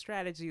content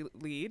strategy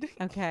lead.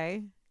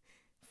 Okay.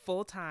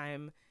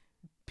 Full-time.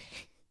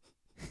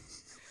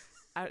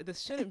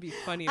 This shouldn't be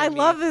funny. I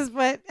love this,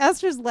 but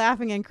Esther's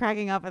laughing and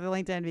cracking up at the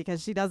LinkedIn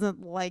because she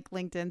doesn't like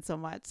LinkedIn so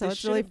much. So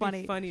it's really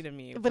funny. Funny to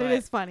me, but it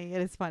is funny.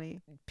 It is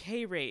funny.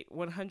 Pay rate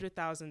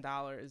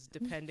 $100,000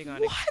 depending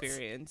on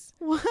experience.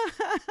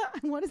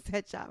 What is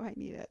that job? I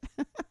need it.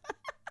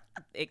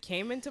 It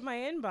came into my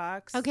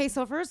inbox. Okay,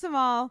 so first of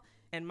all,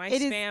 and my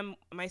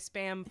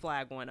spam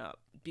flag went up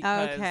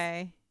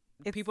because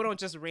people don't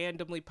just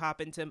randomly pop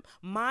into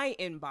my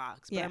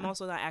inbox. But I'm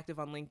also not active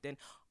on LinkedIn,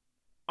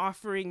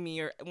 offering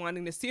me or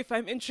wanting to see if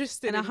I'm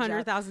interested in a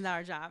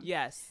 $100,000 job.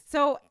 Yes.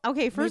 So,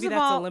 okay, first Maybe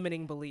of all, that's a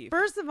limiting belief.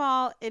 First of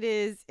all, it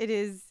is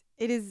and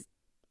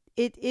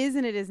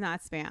it is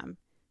not spam.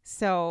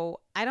 So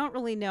I don't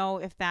really know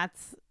if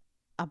that's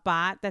a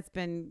bot that's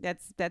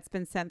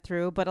been sent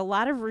through, but a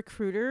lot of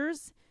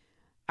recruiters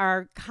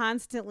are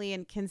constantly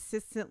and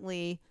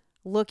consistently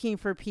looking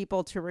for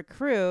people to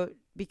recruit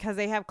because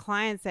they have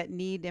clients that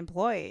need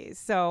employees.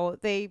 So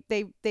they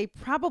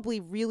probably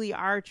really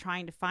are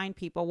trying to find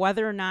people,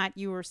 whether or not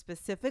you were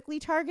specifically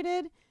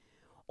targeted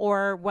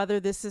or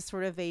whether this is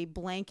sort of a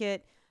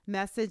blanket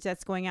message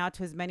that's going out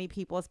to as many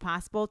people as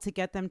possible to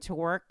get them to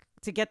work,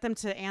 to get them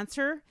to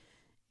answer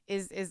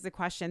is the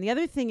question. The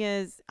other thing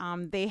is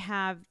they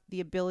have the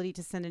ability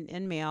to send an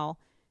InMail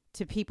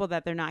to people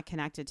that they're not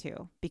connected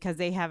to because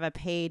they have a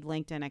paid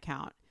LinkedIn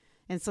account.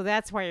 And so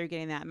that's why you're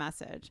getting that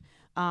message.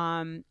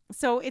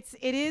 So it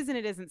is and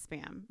it isn't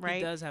spam,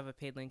 right? It does have a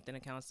paid LinkedIn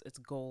account. It's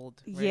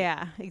gold. Right?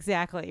 Yeah,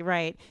 exactly.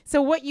 Right.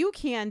 So what you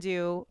can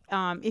do,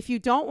 if you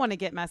don't want to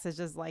get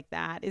messages like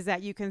that, is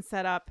that you can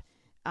set up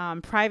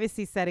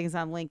privacy settings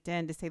on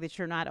LinkedIn to say that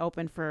you're not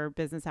open for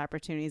business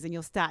opportunities, and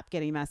you'll stop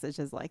getting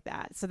messages like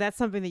that. So that's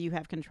something that you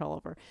have control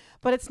over,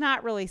 but it's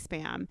not really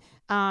spam.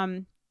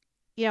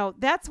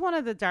 that's one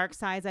of the dark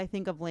sides, I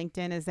think, of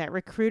LinkedIn, is that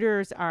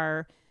recruiters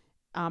are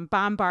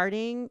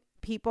bombarding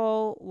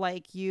people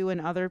like you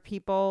and other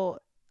people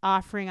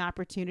offering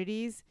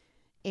opportunities,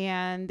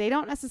 and they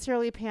don't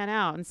necessarily pan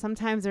out. And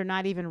sometimes they're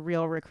not even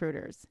real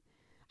recruiters.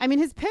 I mean,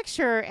 his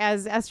picture,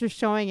 as Esther's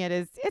showing it,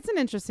 it's an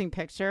interesting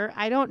picture.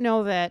 I don't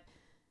know that,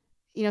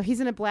 he's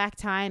in a black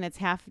tie and it's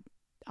half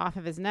off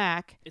of his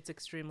neck. It's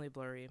extremely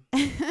blurry.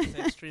 It's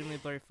an extremely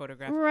blurry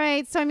photograph.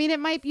 Right. So, I mean, you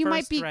might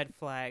be red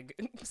flag.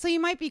 So you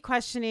might be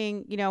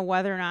questioning,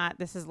 whether or not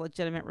this is a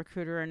legitimate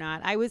recruiter or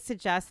not. I would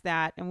suggest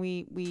that, and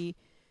we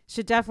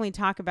should definitely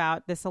talk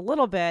about this a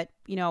little bit,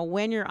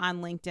 when you're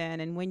on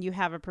LinkedIn and when you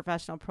have a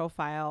professional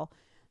profile,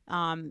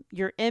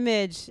 your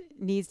image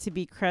needs to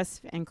be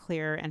crisp and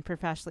clear and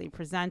professionally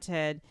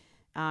presented.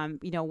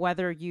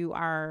 Whether you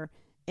are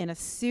in a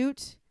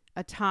suit,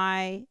 a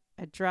tie,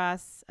 a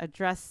dress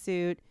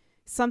suit,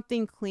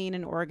 something clean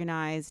and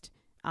organized,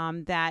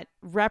 that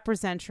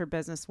represents your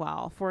business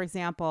well. For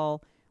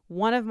example,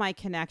 one of my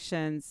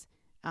connections,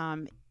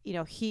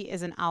 he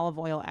is an olive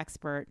oil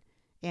expert,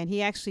 and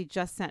he actually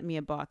just sent me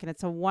a book, and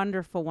it's a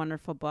wonderful,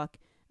 wonderful book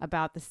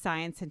about the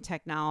science and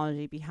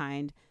technology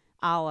behind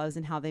olives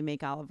and how they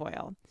make olive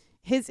oil.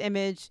 His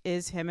image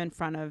is him in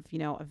front of,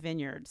 a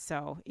vineyard.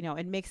 So,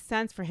 it makes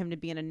sense for him to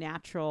be in a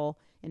natural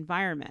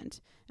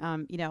environment.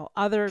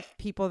 Other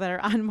people that are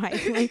on my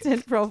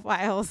LinkedIn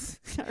profiles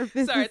are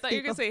business Sorry, I thought you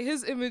were people. going to say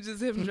his image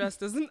is him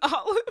dressed as an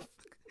olive.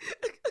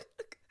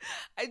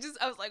 I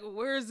was like,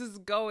 where is this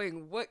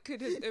going? What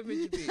could his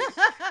image be?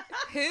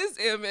 His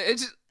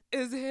image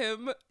is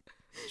him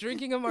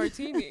drinking a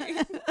martini.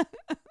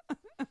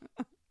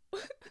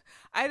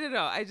 I don't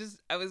know.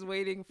 I was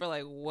waiting for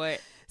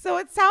what. So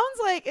it sounds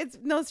like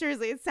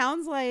seriously, it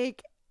sounds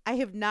like I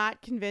have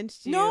not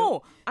convinced you.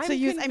 No, I'm to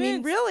use. convinced. I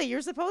mean, really,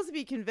 you're supposed to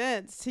be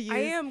convinced to use. I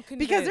am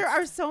convinced. Because there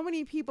are so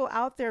many people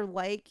out there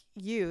like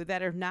you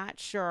that are not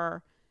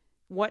sure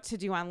what to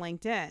do on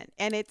LinkedIn.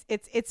 And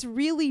it's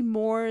really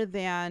more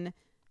than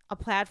a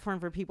platform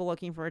for people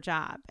looking for a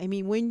job. I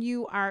mean, when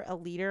you are a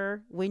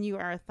leader, when you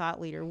are a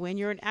thought leader, when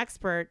you're an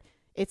expert,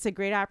 it's a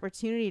great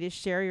opportunity to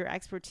share your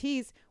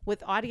expertise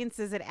with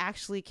audiences that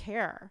actually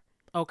care.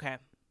 Okay.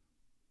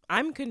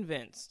 I'm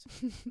convinced.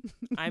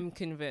 I'm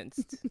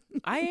convinced.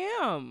 I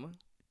am.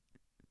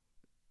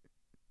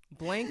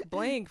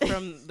 Blank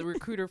from the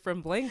recruiter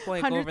from blank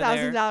over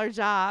there. $100,000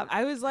 job.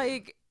 I was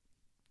like,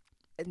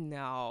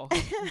 no,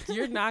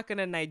 you're not going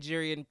to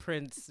Nigerian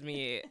prince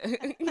me.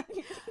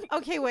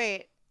 Okay,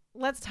 wait.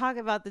 Let's talk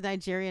about the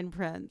Nigerian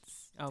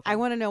prince. Okay. I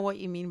want to know what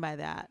you mean by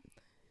that.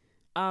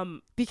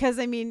 Because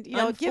I mean,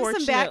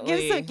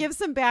 give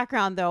some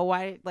background though.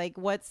 Why,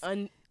 what's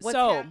happening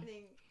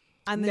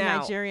on the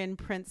Nigerian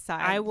prince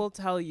side? I will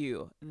tell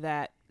you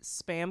that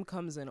spam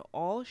comes in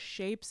all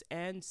shapes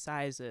and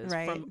sizes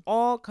from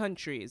all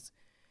countries,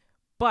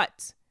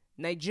 but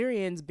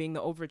Nigerians, being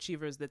the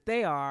overachievers that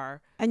they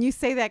are. And you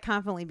say that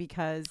confidently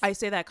because? I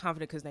say that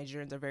confident because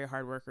Nigerians are very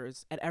hard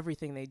workers at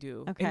everything they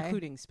do,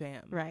 including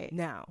spam. Right.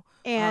 Now.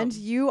 And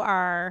you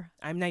are?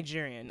 I'm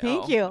Nigerian.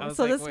 Thank you.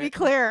 So let's be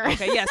clear.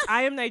 Okay, yes,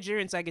 I am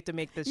Nigerian, so I get to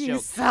make this you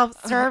joke.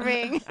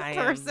 Self-serving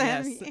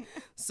person. Yes.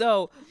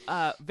 So,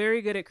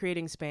 very good at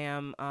creating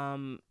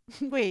spam.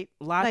 Wait,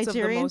 lots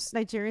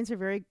Nigerians are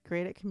very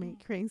great at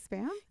creating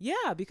spam?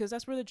 Yeah, because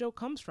that's where the joke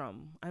comes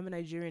from. I'm a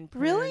Nigerian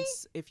prince. Really?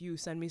 If you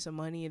send me some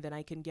money, then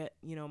I can get,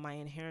 my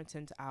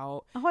inheritance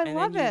out. Oh, I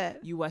love it.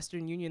 You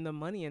Western Union the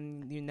money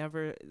and you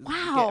never get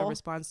Wow. a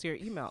response to your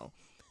email.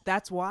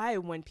 That's why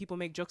when people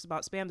make jokes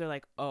about spam, they're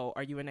like, oh,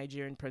 are you a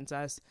Nigerian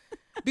princess?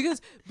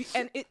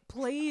 And it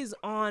plays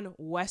on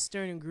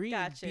Western greed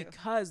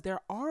because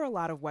there are a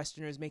lot of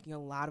Westerners making a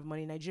lot of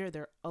money in Nigeria.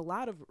 There are a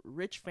lot of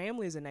rich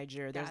families in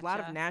Nigeria. There's a lot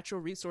of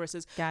natural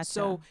resources.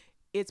 So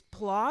it's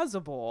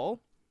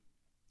plausible.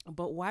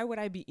 But why would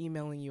I be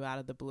emailing you out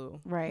of the blue?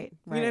 Right.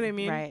 You know what I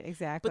mean? Right.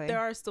 Exactly. But there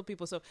are still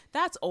people. So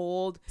that's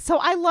old. So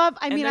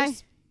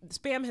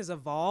spam has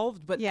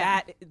evolved, but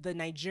the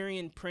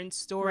Nigerian prince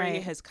story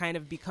has kind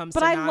of become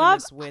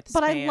synonymous with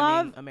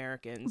spamming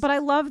Americans. But I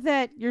love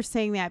that you're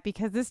saying that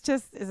because this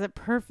just is a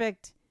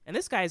perfect. And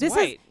this guy's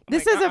white.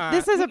 This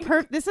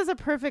is a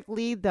perfect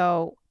lead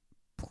though.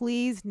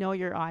 Please know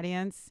your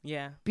audience.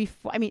 Yeah.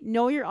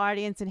 Know your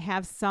audience and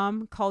have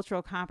some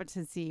cultural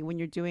competency when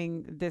you're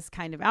doing this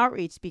kind of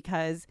outreach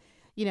because,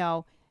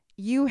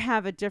 you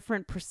have a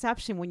different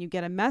perception when you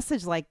get a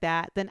message like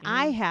that than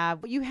I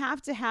have. But you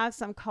have to have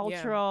some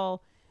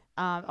cultural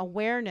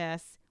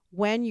awareness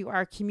when you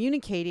are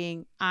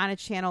communicating on a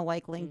channel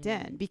like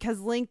LinkedIn because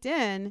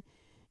LinkedIn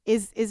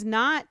is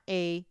not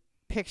a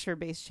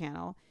picture-based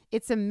channel.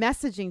 It's a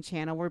messaging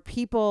channel where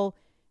people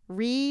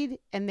read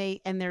and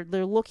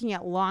they're looking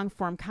at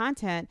long-form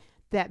content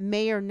that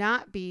may or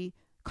not be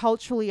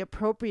culturally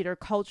appropriate or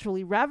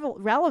culturally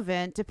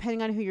relevant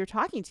depending on who you're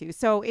talking to.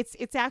 So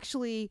it's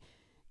actually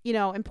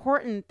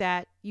important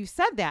that you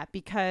said that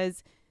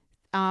because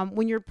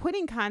when you're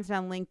putting content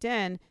on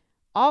LinkedIn,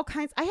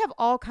 I have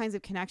all kinds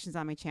of connections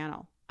on my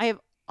channel. I have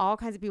all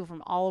kinds of people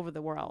from all over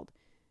the world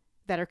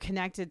that are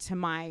connected to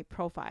my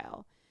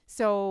profile.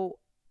 So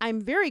I'm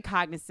very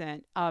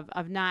cognizant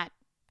of not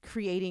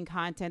creating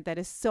content that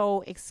is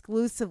so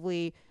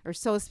exclusively or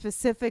so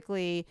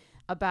specifically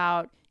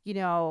about,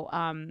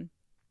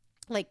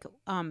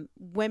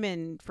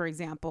 women, for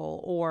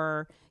example,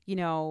 or,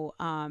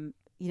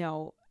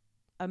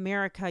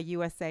 America,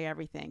 USA,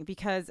 everything,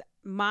 because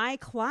my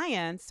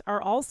clients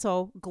are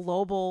also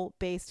global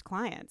based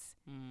clients.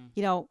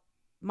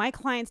 My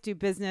clients do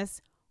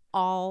business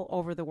all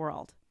over the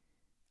world,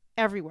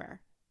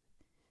 everywhere.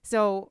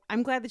 So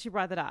I'm glad that you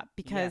brought that up,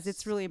 because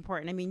it's really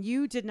important. I mean,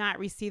 you did not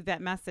receive that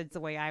message the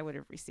way I would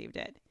have received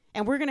it.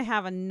 And we're going to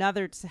have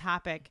another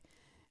topic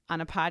on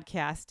a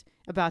podcast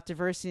about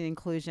diversity and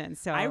inclusion.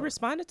 So I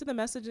responded to the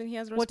message and he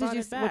has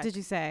responded back. What did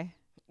you say?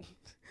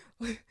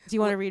 Do you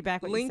want to read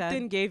back what you said?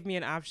 LinkedIn gave me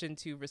an option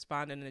to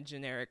respond in a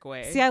generic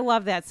way. See, I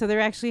love that. So they're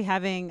actually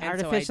having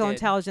artificial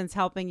intelligence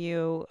helping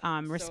you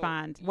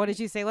respond. What did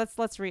you say?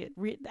 Let's read.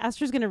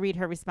 Esther's going to read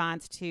her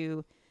response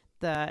to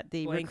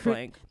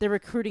the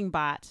recruiting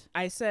bot.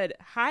 I said,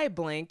 "Hi,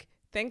 blank.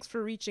 Thanks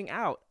for reaching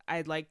out.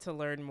 I'd like to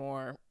learn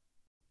more."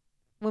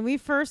 When we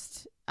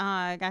first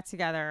got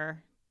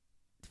together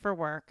for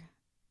work,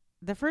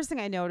 the first thing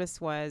I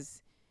noticed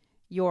was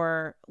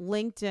your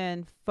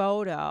LinkedIn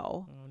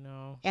photo. Oh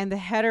no. And the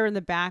header in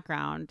the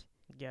background.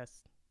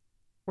 Yes.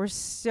 Were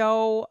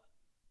so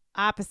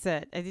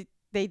opposite.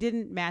 They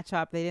didn't match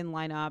up. They didn't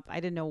line up. I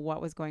didn't know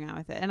what was going on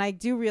with it. And I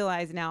do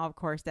realize now, of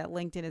course, that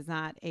LinkedIn is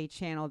not a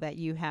channel that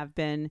you have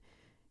been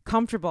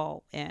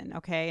comfortable in.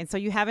 Okay. And so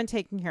you haven't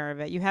taken care of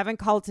it. You haven't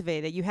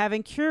cultivated it. You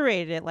haven't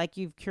curated it like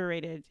you've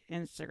curated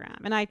Instagram.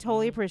 And I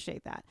totally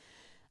appreciate that.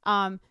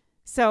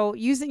 So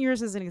using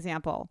yours as an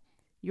example,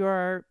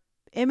 your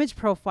image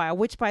profile,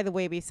 which, by the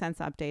way, we've since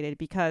updated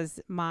because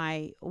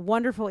my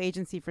wonderful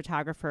agency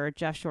photographer,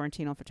 Jeff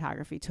Shorentino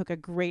Photography, took a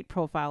great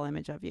profile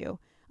image of you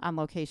on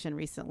location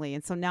recently.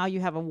 And so now you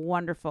have a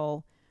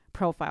wonderful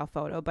profile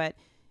photo. But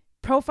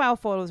profile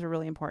photos are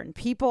really important.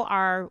 People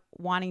are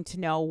wanting to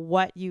know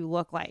what you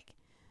look like.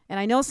 And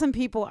I know some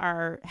people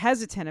are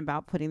hesitant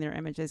about putting their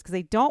images because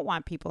they don't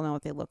want people to know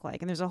what they look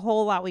like. And there's a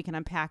whole lot we can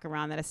unpack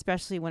around that,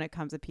 especially when it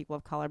comes to people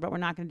of color. But we're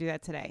not going to do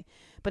that today.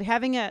 But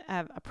having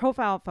a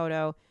profile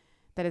photo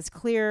that is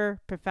clear,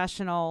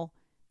 professional,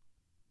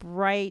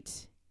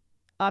 bright,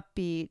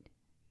 upbeat,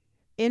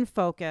 in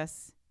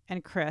focus,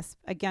 and crisp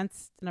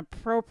against an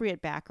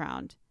appropriate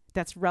background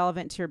that's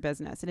relevant to your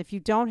business. And if you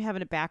don't have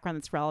a background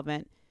that's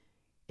relevant,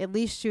 at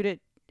least shoot it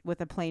with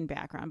a plain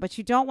background. But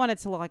you don't want it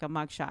to look like a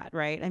mugshot,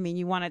 right? I mean,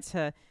 you want it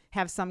to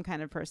have some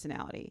kind of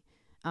personality.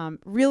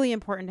 Really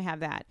important to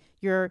have that.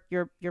 Your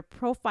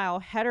profile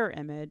header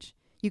image,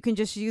 you can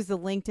just use the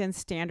LinkedIn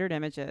standard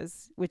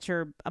images, which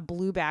are a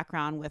blue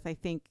background with, I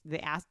think,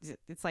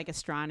 it's like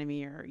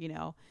astronomy or,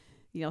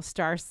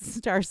 star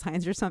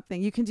signs or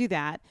something. You can do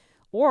that.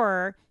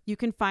 Or you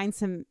can find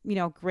some,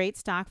 great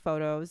stock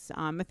photos.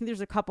 I think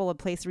there's a couple of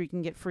places where you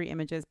can get free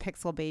images.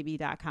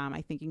 Pixelbaby.com.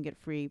 I think you can get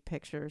free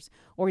pictures.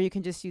 Or you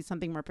can just use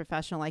something more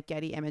professional like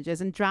Getty Images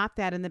and drop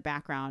that in the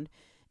background.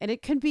 And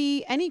it can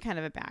be any kind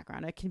of a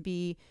background. It can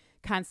be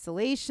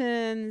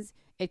constellations.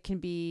 It can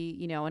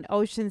be, an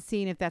ocean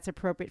scene if that's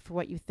appropriate for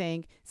what you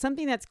think.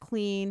 Something that's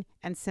clean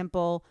and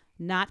simple,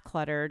 not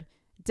cluttered.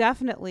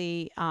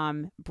 Definitely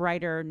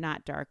brighter,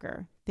 not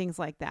darker. Things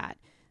like that.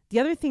 The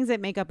other things that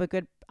make up a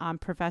good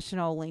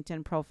professional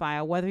LinkedIn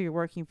profile, whether you're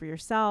working for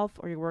yourself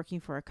or you're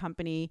working for a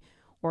company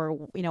or,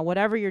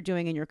 whatever you're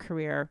doing in your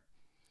career,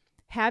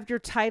 have your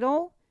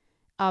title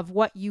of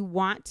what you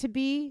want to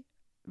be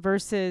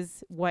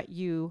versus what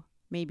you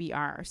maybe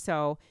are.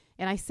 So,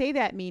 and I say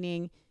that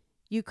meaning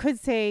you could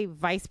say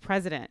vice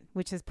president,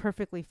 which is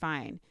perfectly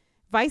fine.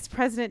 Vice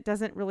president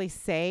doesn't really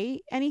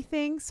say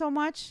anything so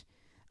much.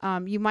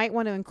 You might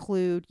want to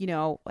include,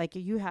 like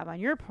you have on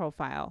your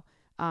profile,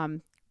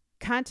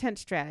 content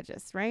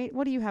strategist, right?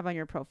 What do you have on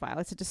your profile?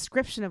 It's a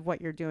description of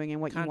what you're doing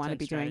and what you want to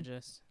be doing.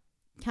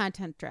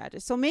 Content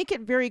strategist. So make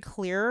it very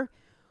clear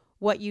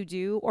what you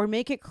do or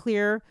make it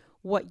clear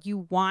what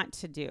you want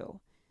to do.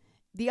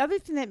 The other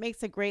thing that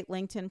makes a great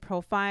LinkedIn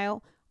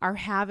profile are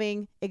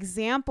having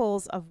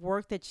examples of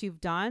work that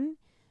you've done.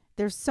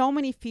 There's so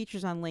many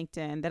features on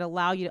LinkedIn that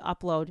allow you to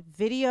upload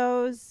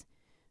videos,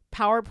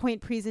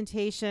 PowerPoint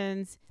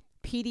presentations,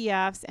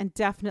 PDFs, and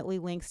definitely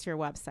links to your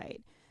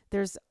website.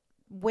 There's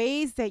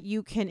ways that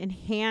you can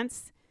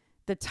enhance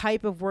the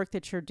type of work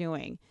that you're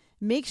doing.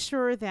 Make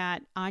sure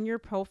that on your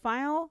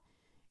profile,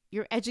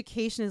 your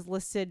education is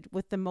listed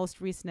with the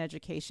most recent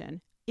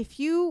education.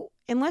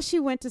 Unless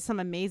you went to some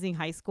amazing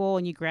high school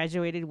and you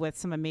graduated with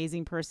some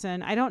amazing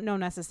person, I don't know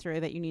necessarily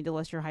that you need to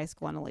list your high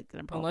school on a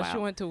LinkedIn profile. Unless you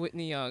went to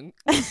Whitney Young.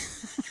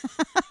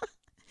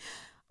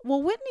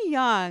 Well, Whitney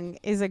Young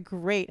is a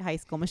great high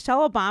school.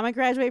 Michelle Obama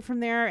graduated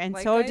from there, and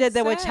so did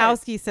the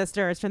Wachowski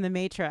sisters from The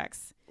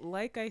Matrix.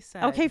 Like I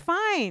said. Okay,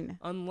 fine.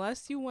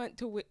 Unless you went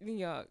to Whitney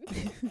Young.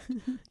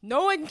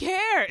 No one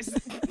cares.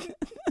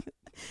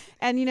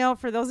 And,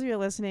 for those of you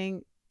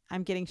listening,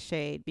 I'm getting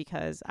shade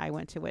because I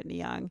went to Whitney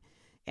Young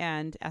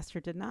and Esther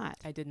did not.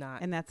 I did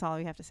not. And that's all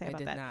we have to say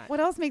about that. Not. What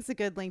else makes a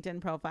good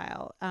LinkedIn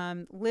profile?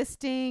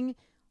 Listing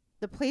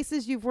the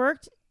places you've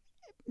worked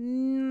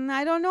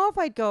I don't know if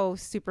I'd go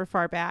super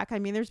far back. I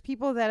mean, there's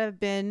people that have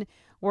been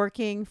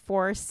working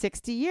for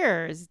 60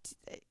 years.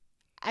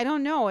 I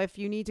don't know if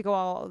you need to go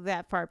all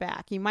that far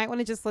back. You might want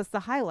to just list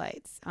the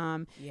highlights.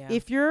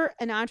 If you're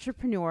an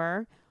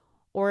entrepreneur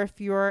or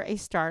if you're a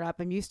startup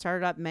and you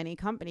started up many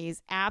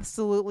companies,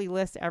 absolutely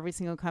list every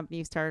single company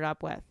you started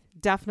up with.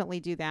 Definitely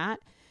do that.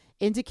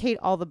 Indicate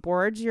all the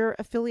boards you're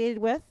affiliated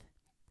with.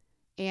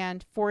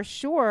 And for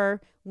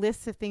sure,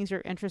 list the things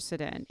you're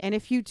interested in. And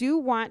if you do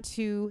want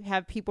to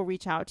have people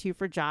reach out to you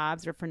for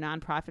jobs or for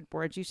nonprofit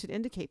boards, you should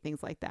indicate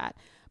things like that.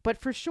 But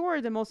for sure,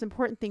 the most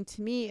important thing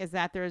to me is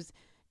that there's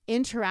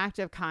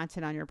interactive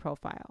content on your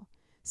profile.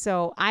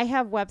 So I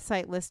have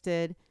website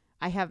listed.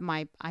 I have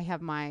my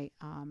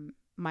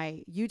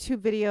my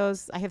YouTube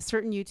videos. I have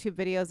certain YouTube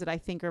videos that I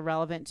think are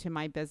relevant to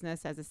my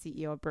business as a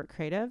CEO of Burt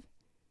Creative.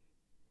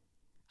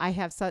 I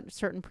have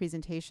certain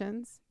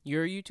presentations.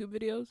 Your YouTube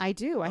videos? I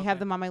do. I have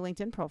them on my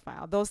LinkedIn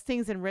profile. Those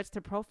things enrich the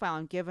profile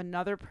and give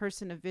another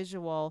person a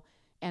visual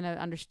and an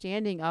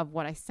understanding of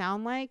what I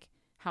sound like,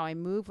 how I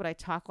move, what I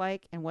talk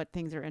like, and what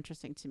things are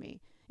interesting to me.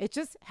 It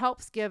just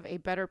helps give a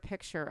better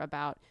picture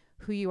about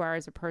who you are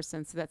as a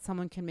person so that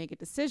someone can make a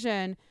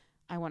decision.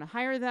 I want to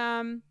hire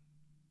them.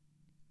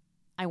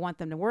 I want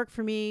them to work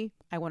for me.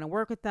 I want to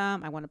work with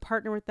them. I want to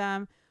partner with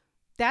them.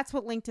 That's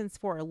what LinkedIn's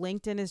for.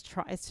 LinkedIn is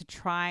to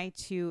try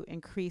to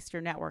increase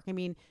your network. I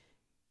mean,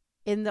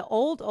 in the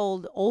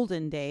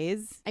olden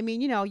days, I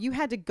mean, you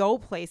had to go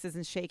places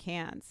and shake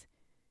hands.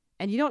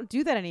 And you don't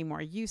do that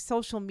anymore. You use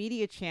social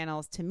media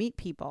channels to meet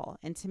people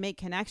and to make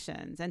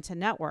connections and to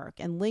network.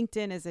 And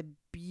LinkedIn is a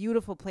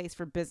beautiful place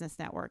for business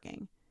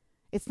networking.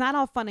 It's not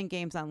all fun and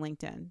games on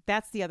LinkedIn.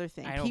 That's the other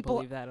thing. I don't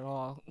believe that at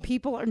all.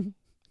 People are...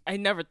 I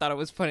never thought it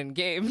was fun and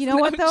games. You know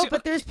what, though?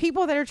 But there's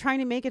people that are trying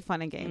to make it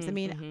fun and games. I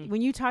mean,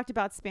 when you talked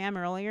about spam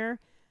earlier,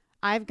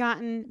 I've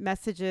gotten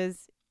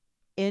messages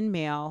in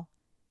mail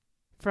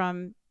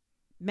from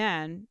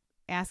men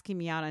asking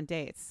me out on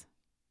dates.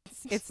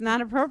 It's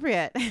not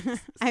appropriate.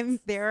 I'm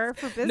there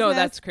for business. No,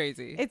 that's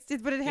crazy.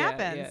 But it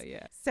happens.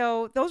 Yeah.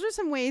 So those are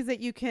some ways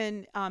that you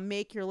can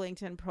make your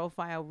LinkedIn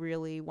profile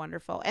really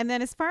wonderful. And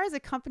then as far as a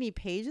company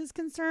page is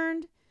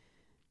concerned,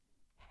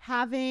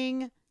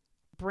 having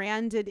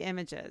branded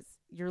images,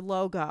 your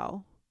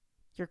logo,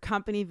 your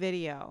company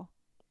video,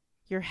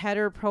 your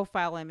header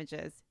profile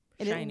images,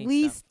 and shiny at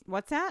least stuff.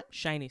 What's that?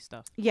 Shiny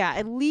stuff. Yeah,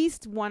 at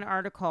least one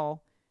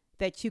article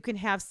that you can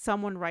have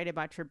someone write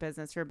about your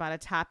business or about a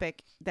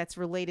topic that's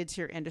related to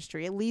your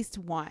industry, at least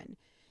one.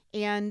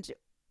 And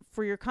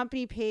for your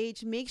company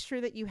page, make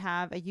sure that you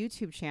have a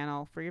YouTube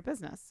channel for your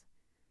business.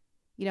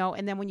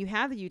 And then when you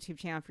have the YouTube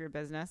channel for your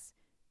business,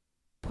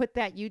 put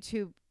that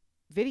YouTube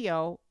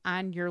video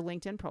on your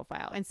LinkedIn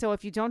profile. And so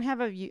if you don't have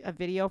a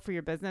video for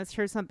your business,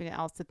 here's something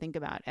else to think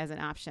about as an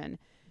option.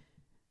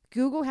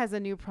 Google has a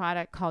new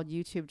product called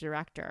YouTube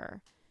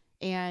Director.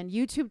 And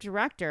YouTube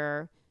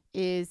Director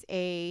is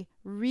a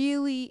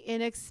really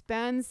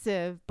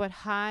inexpensive but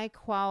high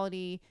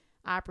quality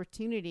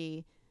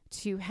opportunity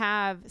to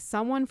have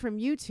someone from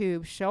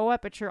YouTube show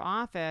up at your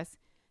office,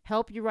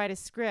 help you write a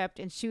script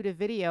and shoot a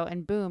video,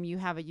 and boom, you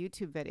have a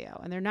YouTube video.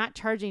 And they're not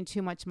charging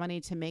too much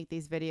money to make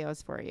these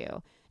videos for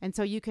you. And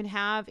so you can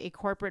have a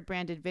corporate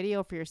branded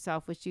video for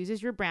yourself, which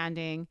uses your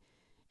branding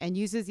and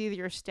uses either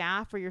your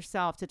staff or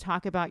yourself to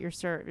talk about your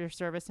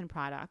service and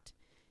product.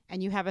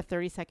 And you have a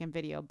 30-second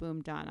video,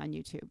 boom, done on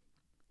YouTube.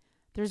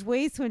 There's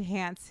ways to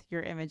enhance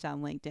your image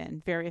on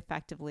LinkedIn very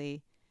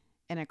effectively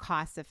in a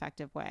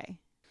cost-effective way.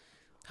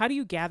 How do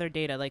you gather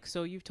data?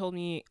 So you've told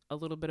me a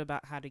little bit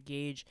about how to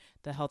gauge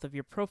the health of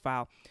your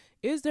profile.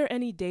 Is there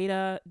any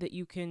data that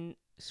you can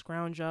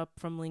scrounge up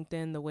from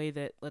LinkedIn the way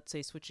that, let's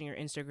say, switching your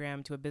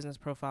Instagram to a business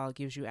profile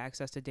gives you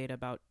access to data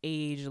about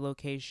age,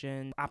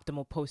 location,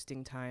 optimal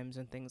posting times,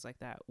 and things like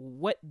that?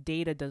 What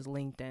data does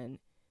LinkedIn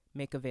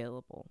make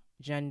available?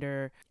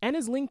 Gender? And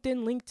is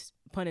LinkedIn linked,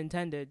 pun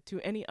intended, to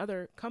any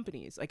other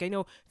companies? I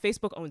know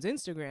Facebook owns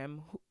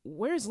Instagram.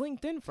 Where's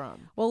LinkedIn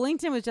from? Well,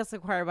 LinkedIn was just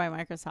acquired by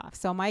Microsoft.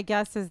 So my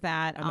guess is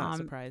that... I'm not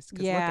surprised,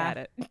 because look at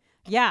it.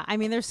 Yeah, I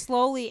mean, they're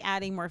slowly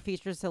adding more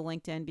features to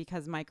LinkedIn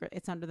because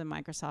it's under the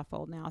Microsoft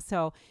fold now.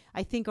 So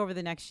I think over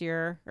the next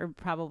year, or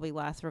probably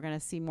less, we're going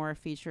to see more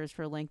features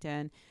for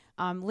LinkedIn.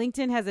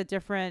 LinkedIn has a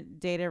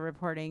different data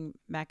reporting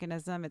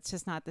mechanism. It's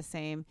just not the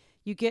same.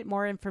 You get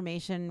more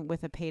information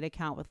with a paid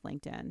account with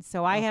LinkedIn.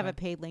 So I have a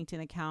paid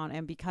LinkedIn account,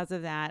 and because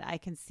of that, I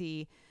can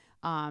see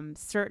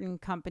certain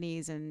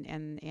companies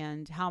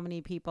and how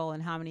many people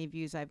and how many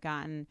views I've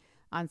gotten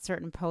on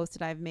certain posts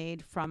that I've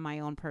made from my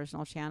own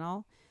personal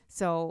channel.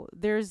 So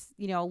there's,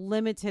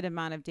 limited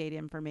amount of data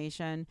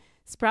information.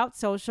 Sprout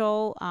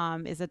Social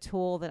is a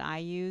tool that I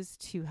use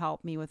to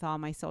help me with all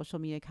my social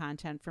media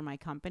content for my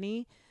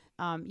company.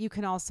 You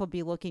can also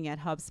be looking at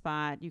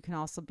HubSpot. You can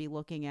also be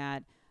looking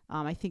at,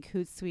 I think,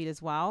 Hootsuite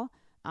as well.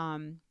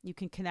 You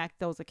can connect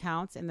those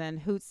accounts, and then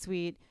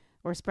Hootsuite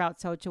or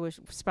Sprout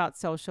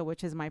Social,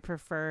 which is my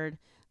preferred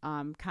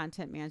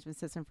content management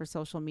system for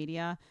social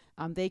media.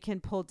 They can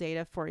pull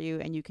data for you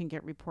and you can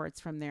get reports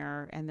from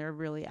there, and they're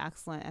really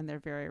excellent and they're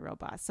very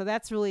robust. So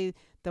that's really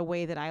the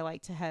way that I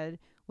like to head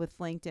with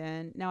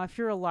LinkedIn. Now, if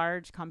you're a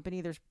large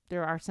company,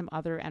 there are some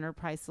other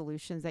enterprise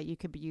solutions that you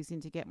could be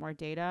using to get more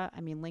data.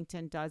 I mean,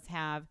 LinkedIn does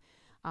have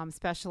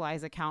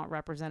specialized account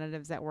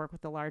representatives that work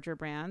with the larger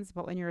brands,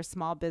 but when you're a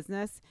small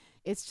business,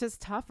 it's just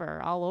tougher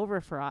all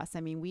over for us.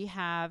 I mean, we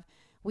have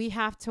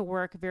to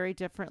work very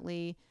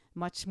differently,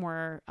 much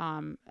more,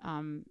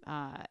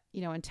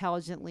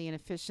 intelligently and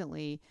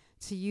efficiently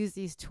to use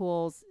these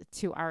tools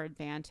to our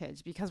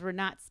advantage, because we're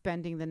not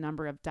spending the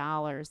number of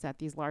dollars that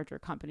these larger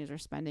companies are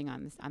spending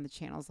on the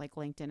channels like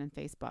LinkedIn and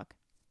Facebook.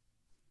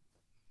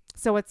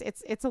 So it's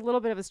a little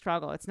bit of a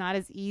struggle. It's not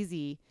as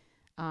easy,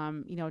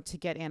 to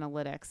get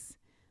analytics.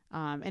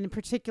 And in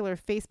particular,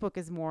 Facebook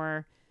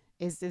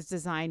is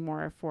designed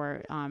more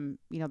for,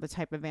 the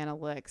type of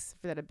analytics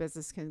that a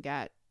business can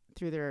get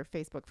through their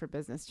Facebook for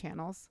Business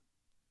channels.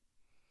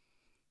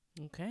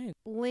 Okay.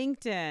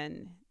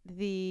 LinkedIn,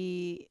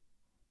 the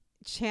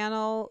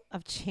channel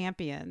of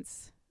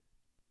champions.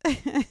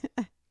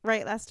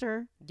 Right,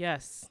 Lester?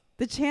 Yes.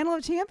 The channel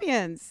of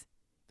champions.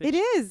 It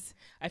is.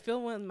 I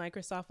feel when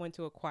Microsoft went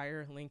to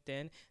acquire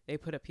LinkedIn, they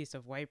put a piece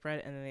of white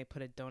bread and then they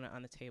put a donut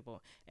on the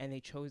table, and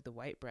they chose the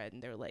white bread,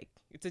 and they're like,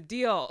 it's a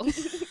deal.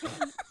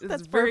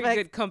 That's a very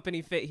good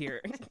company fit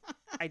here.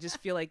 I just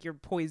feel like you're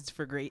poised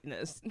for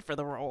greatness for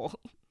the role.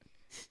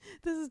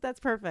 That's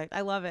perfect.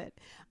 I love it.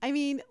 I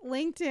mean,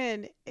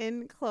 LinkedIn,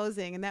 in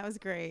closing, and that was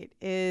great,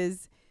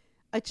 is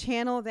a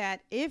channel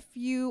that if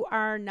you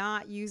are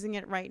not using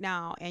it right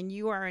now and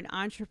you are an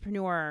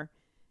entrepreneur,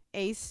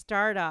 a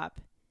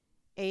startup,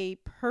 a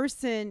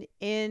person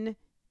in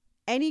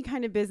any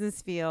kind of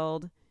business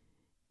field,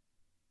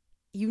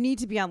 you need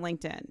to be on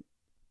LinkedIn.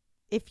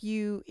 If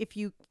you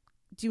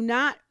do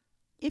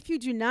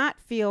not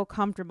feel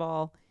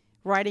comfortable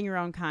writing your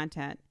own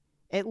content,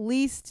 at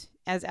least,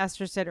 as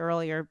Esther said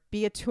earlier,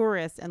 be a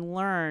tourist and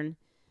learn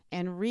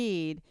and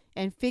read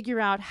and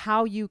figure out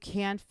how you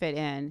can fit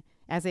in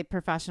as a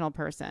professional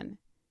person.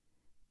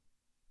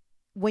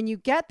 When you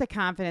get the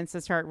confidence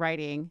to start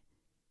writing,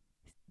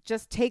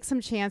 just take some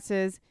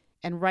chances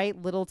and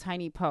write little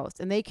tiny posts.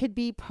 And they could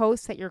be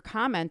posts that you're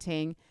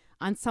commenting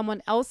on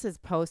someone else's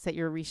post that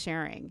you're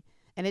resharing.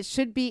 And it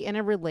should be in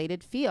a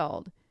related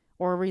field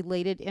or a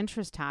related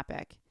interest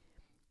topic.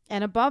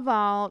 And above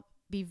all,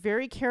 be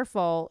very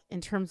careful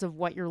in terms of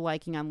what you're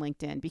liking on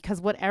LinkedIn, because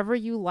whatever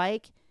you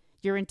like,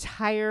 your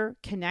entire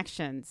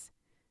connections,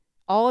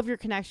 all of your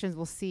connections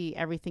will see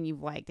everything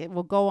you've liked. It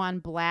will go on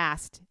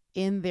blast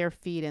in their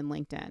feed in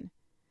LinkedIn.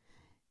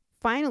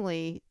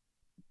 Finally,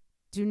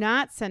 do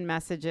not send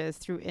messages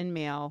through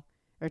InMail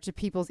or to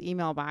people's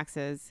email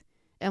boxes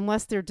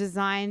unless they're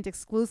designed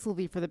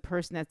exclusively for the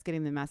person that's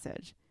getting the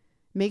message.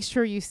 Make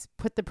sure you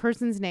put the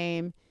person's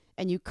name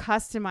and you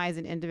customize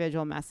an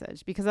individual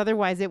message, because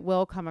otherwise it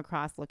will come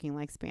across looking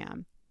like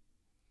spam.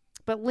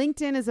 But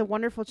LinkedIn is a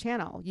wonderful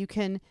channel. You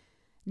can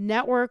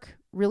network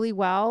really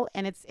well,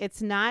 and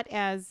it's not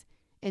as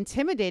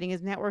intimidating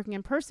as networking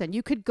in person.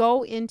 You could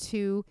go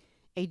into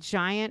a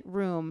giant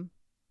room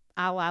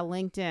a la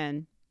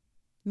LinkedIn,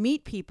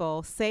 meet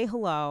people, say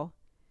hello.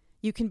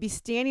 You can be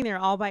standing there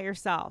all by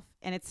yourself,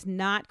 and it's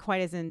not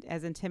quite as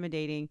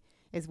intimidating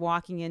as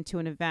walking into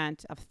an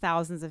event of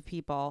thousands of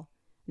people,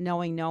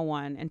 knowing no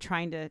one, and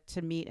trying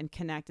to meet and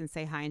connect and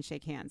say hi and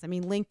shake hands. I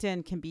mean,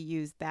 LinkedIn can be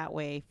used that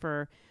way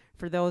for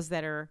those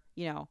that are,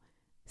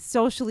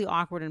 socially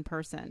awkward in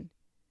person.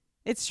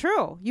 It's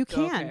true. You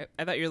can. Okay.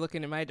 I thought you were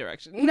looking in my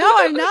direction. No,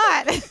 I'm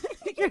not.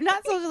 You're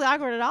not socially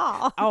awkward at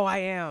all. Oh, I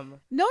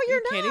am. No,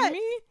 you're not. Kidding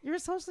me? You're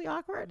socially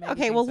awkward? Maybe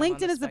Okay, well, I'm on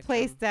LinkedIn is the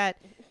place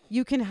that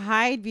you can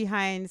hide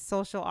behind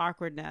social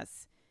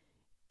awkwardness,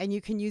 and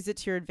you can use it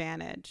to your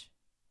advantage.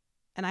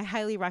 And I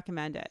highly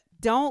recommend it.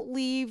 Don't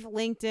leave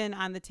LinkedIn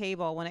on the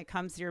table when it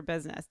comes to your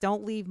business.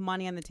 Don't leave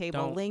money on the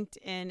table.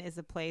 LinkedIn is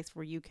a place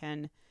where you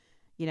can,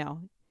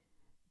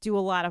 do a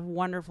lot of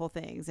wonderful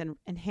things and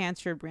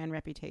enhance your brand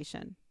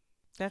reputation.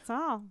 That's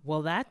all.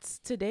 Well, that's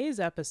today's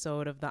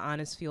episode of the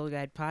Honest Field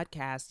Guide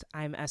podcast.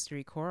 I'm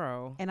Esther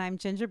Coro. And I'm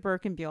Ginger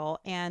Birkenbuell.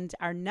 And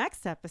our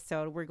next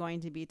episode, we're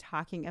going to be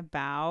talking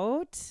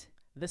about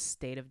the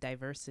state of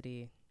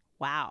diversity.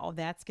 Wow,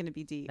 that's going to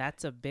be deep.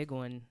 That's a big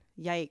one.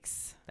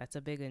 Yikes. That's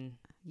a big one.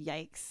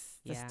 Yikes.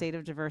 The state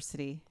of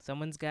diversity.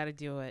 Someone's got to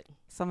do it.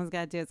 Someone's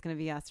got to do it. It's going to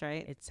be us,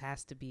 right? It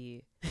has to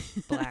be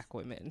Black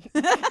women.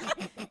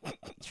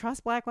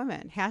 Trust Black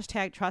women.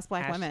 Hashtag trust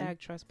Black women. Hashtag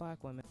trust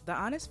Black women. The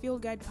Honest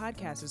Field Guide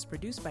podcast is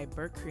produced by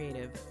Burke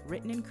Creative,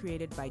 written and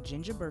created by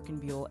Ginger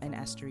Birkenbuell and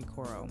Esther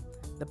Coro.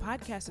 The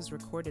podcast is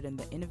recorded in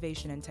the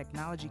innovation and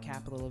technology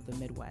capital of the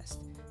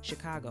Midwest,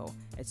 Chicago,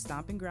 at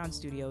Stomping Ground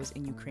Studios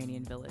in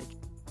Ukrainian Village.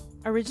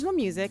 Original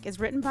music is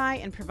written by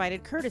and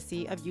provided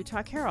courtesy of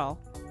Utah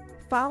Carol.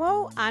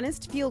 Follow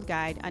Honest Field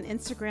Guide on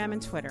Instagram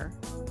and Twitter.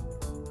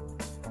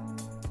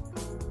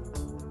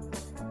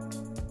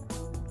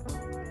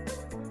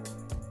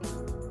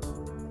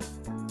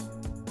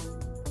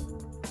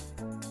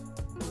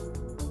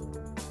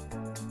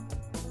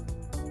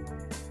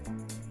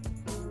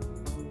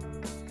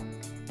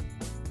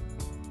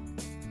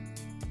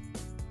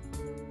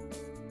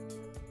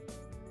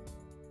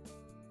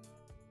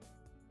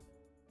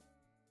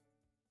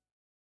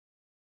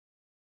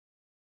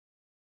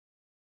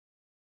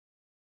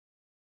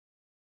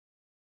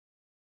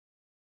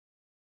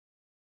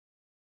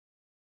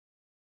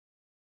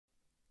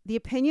 The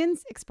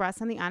opinions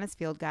expressed on the Honest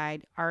Field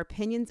Guide are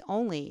opinions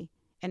only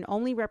and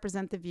only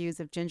represent the views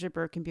of Ginger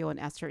Birkenbiel and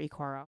Esther Ikoro.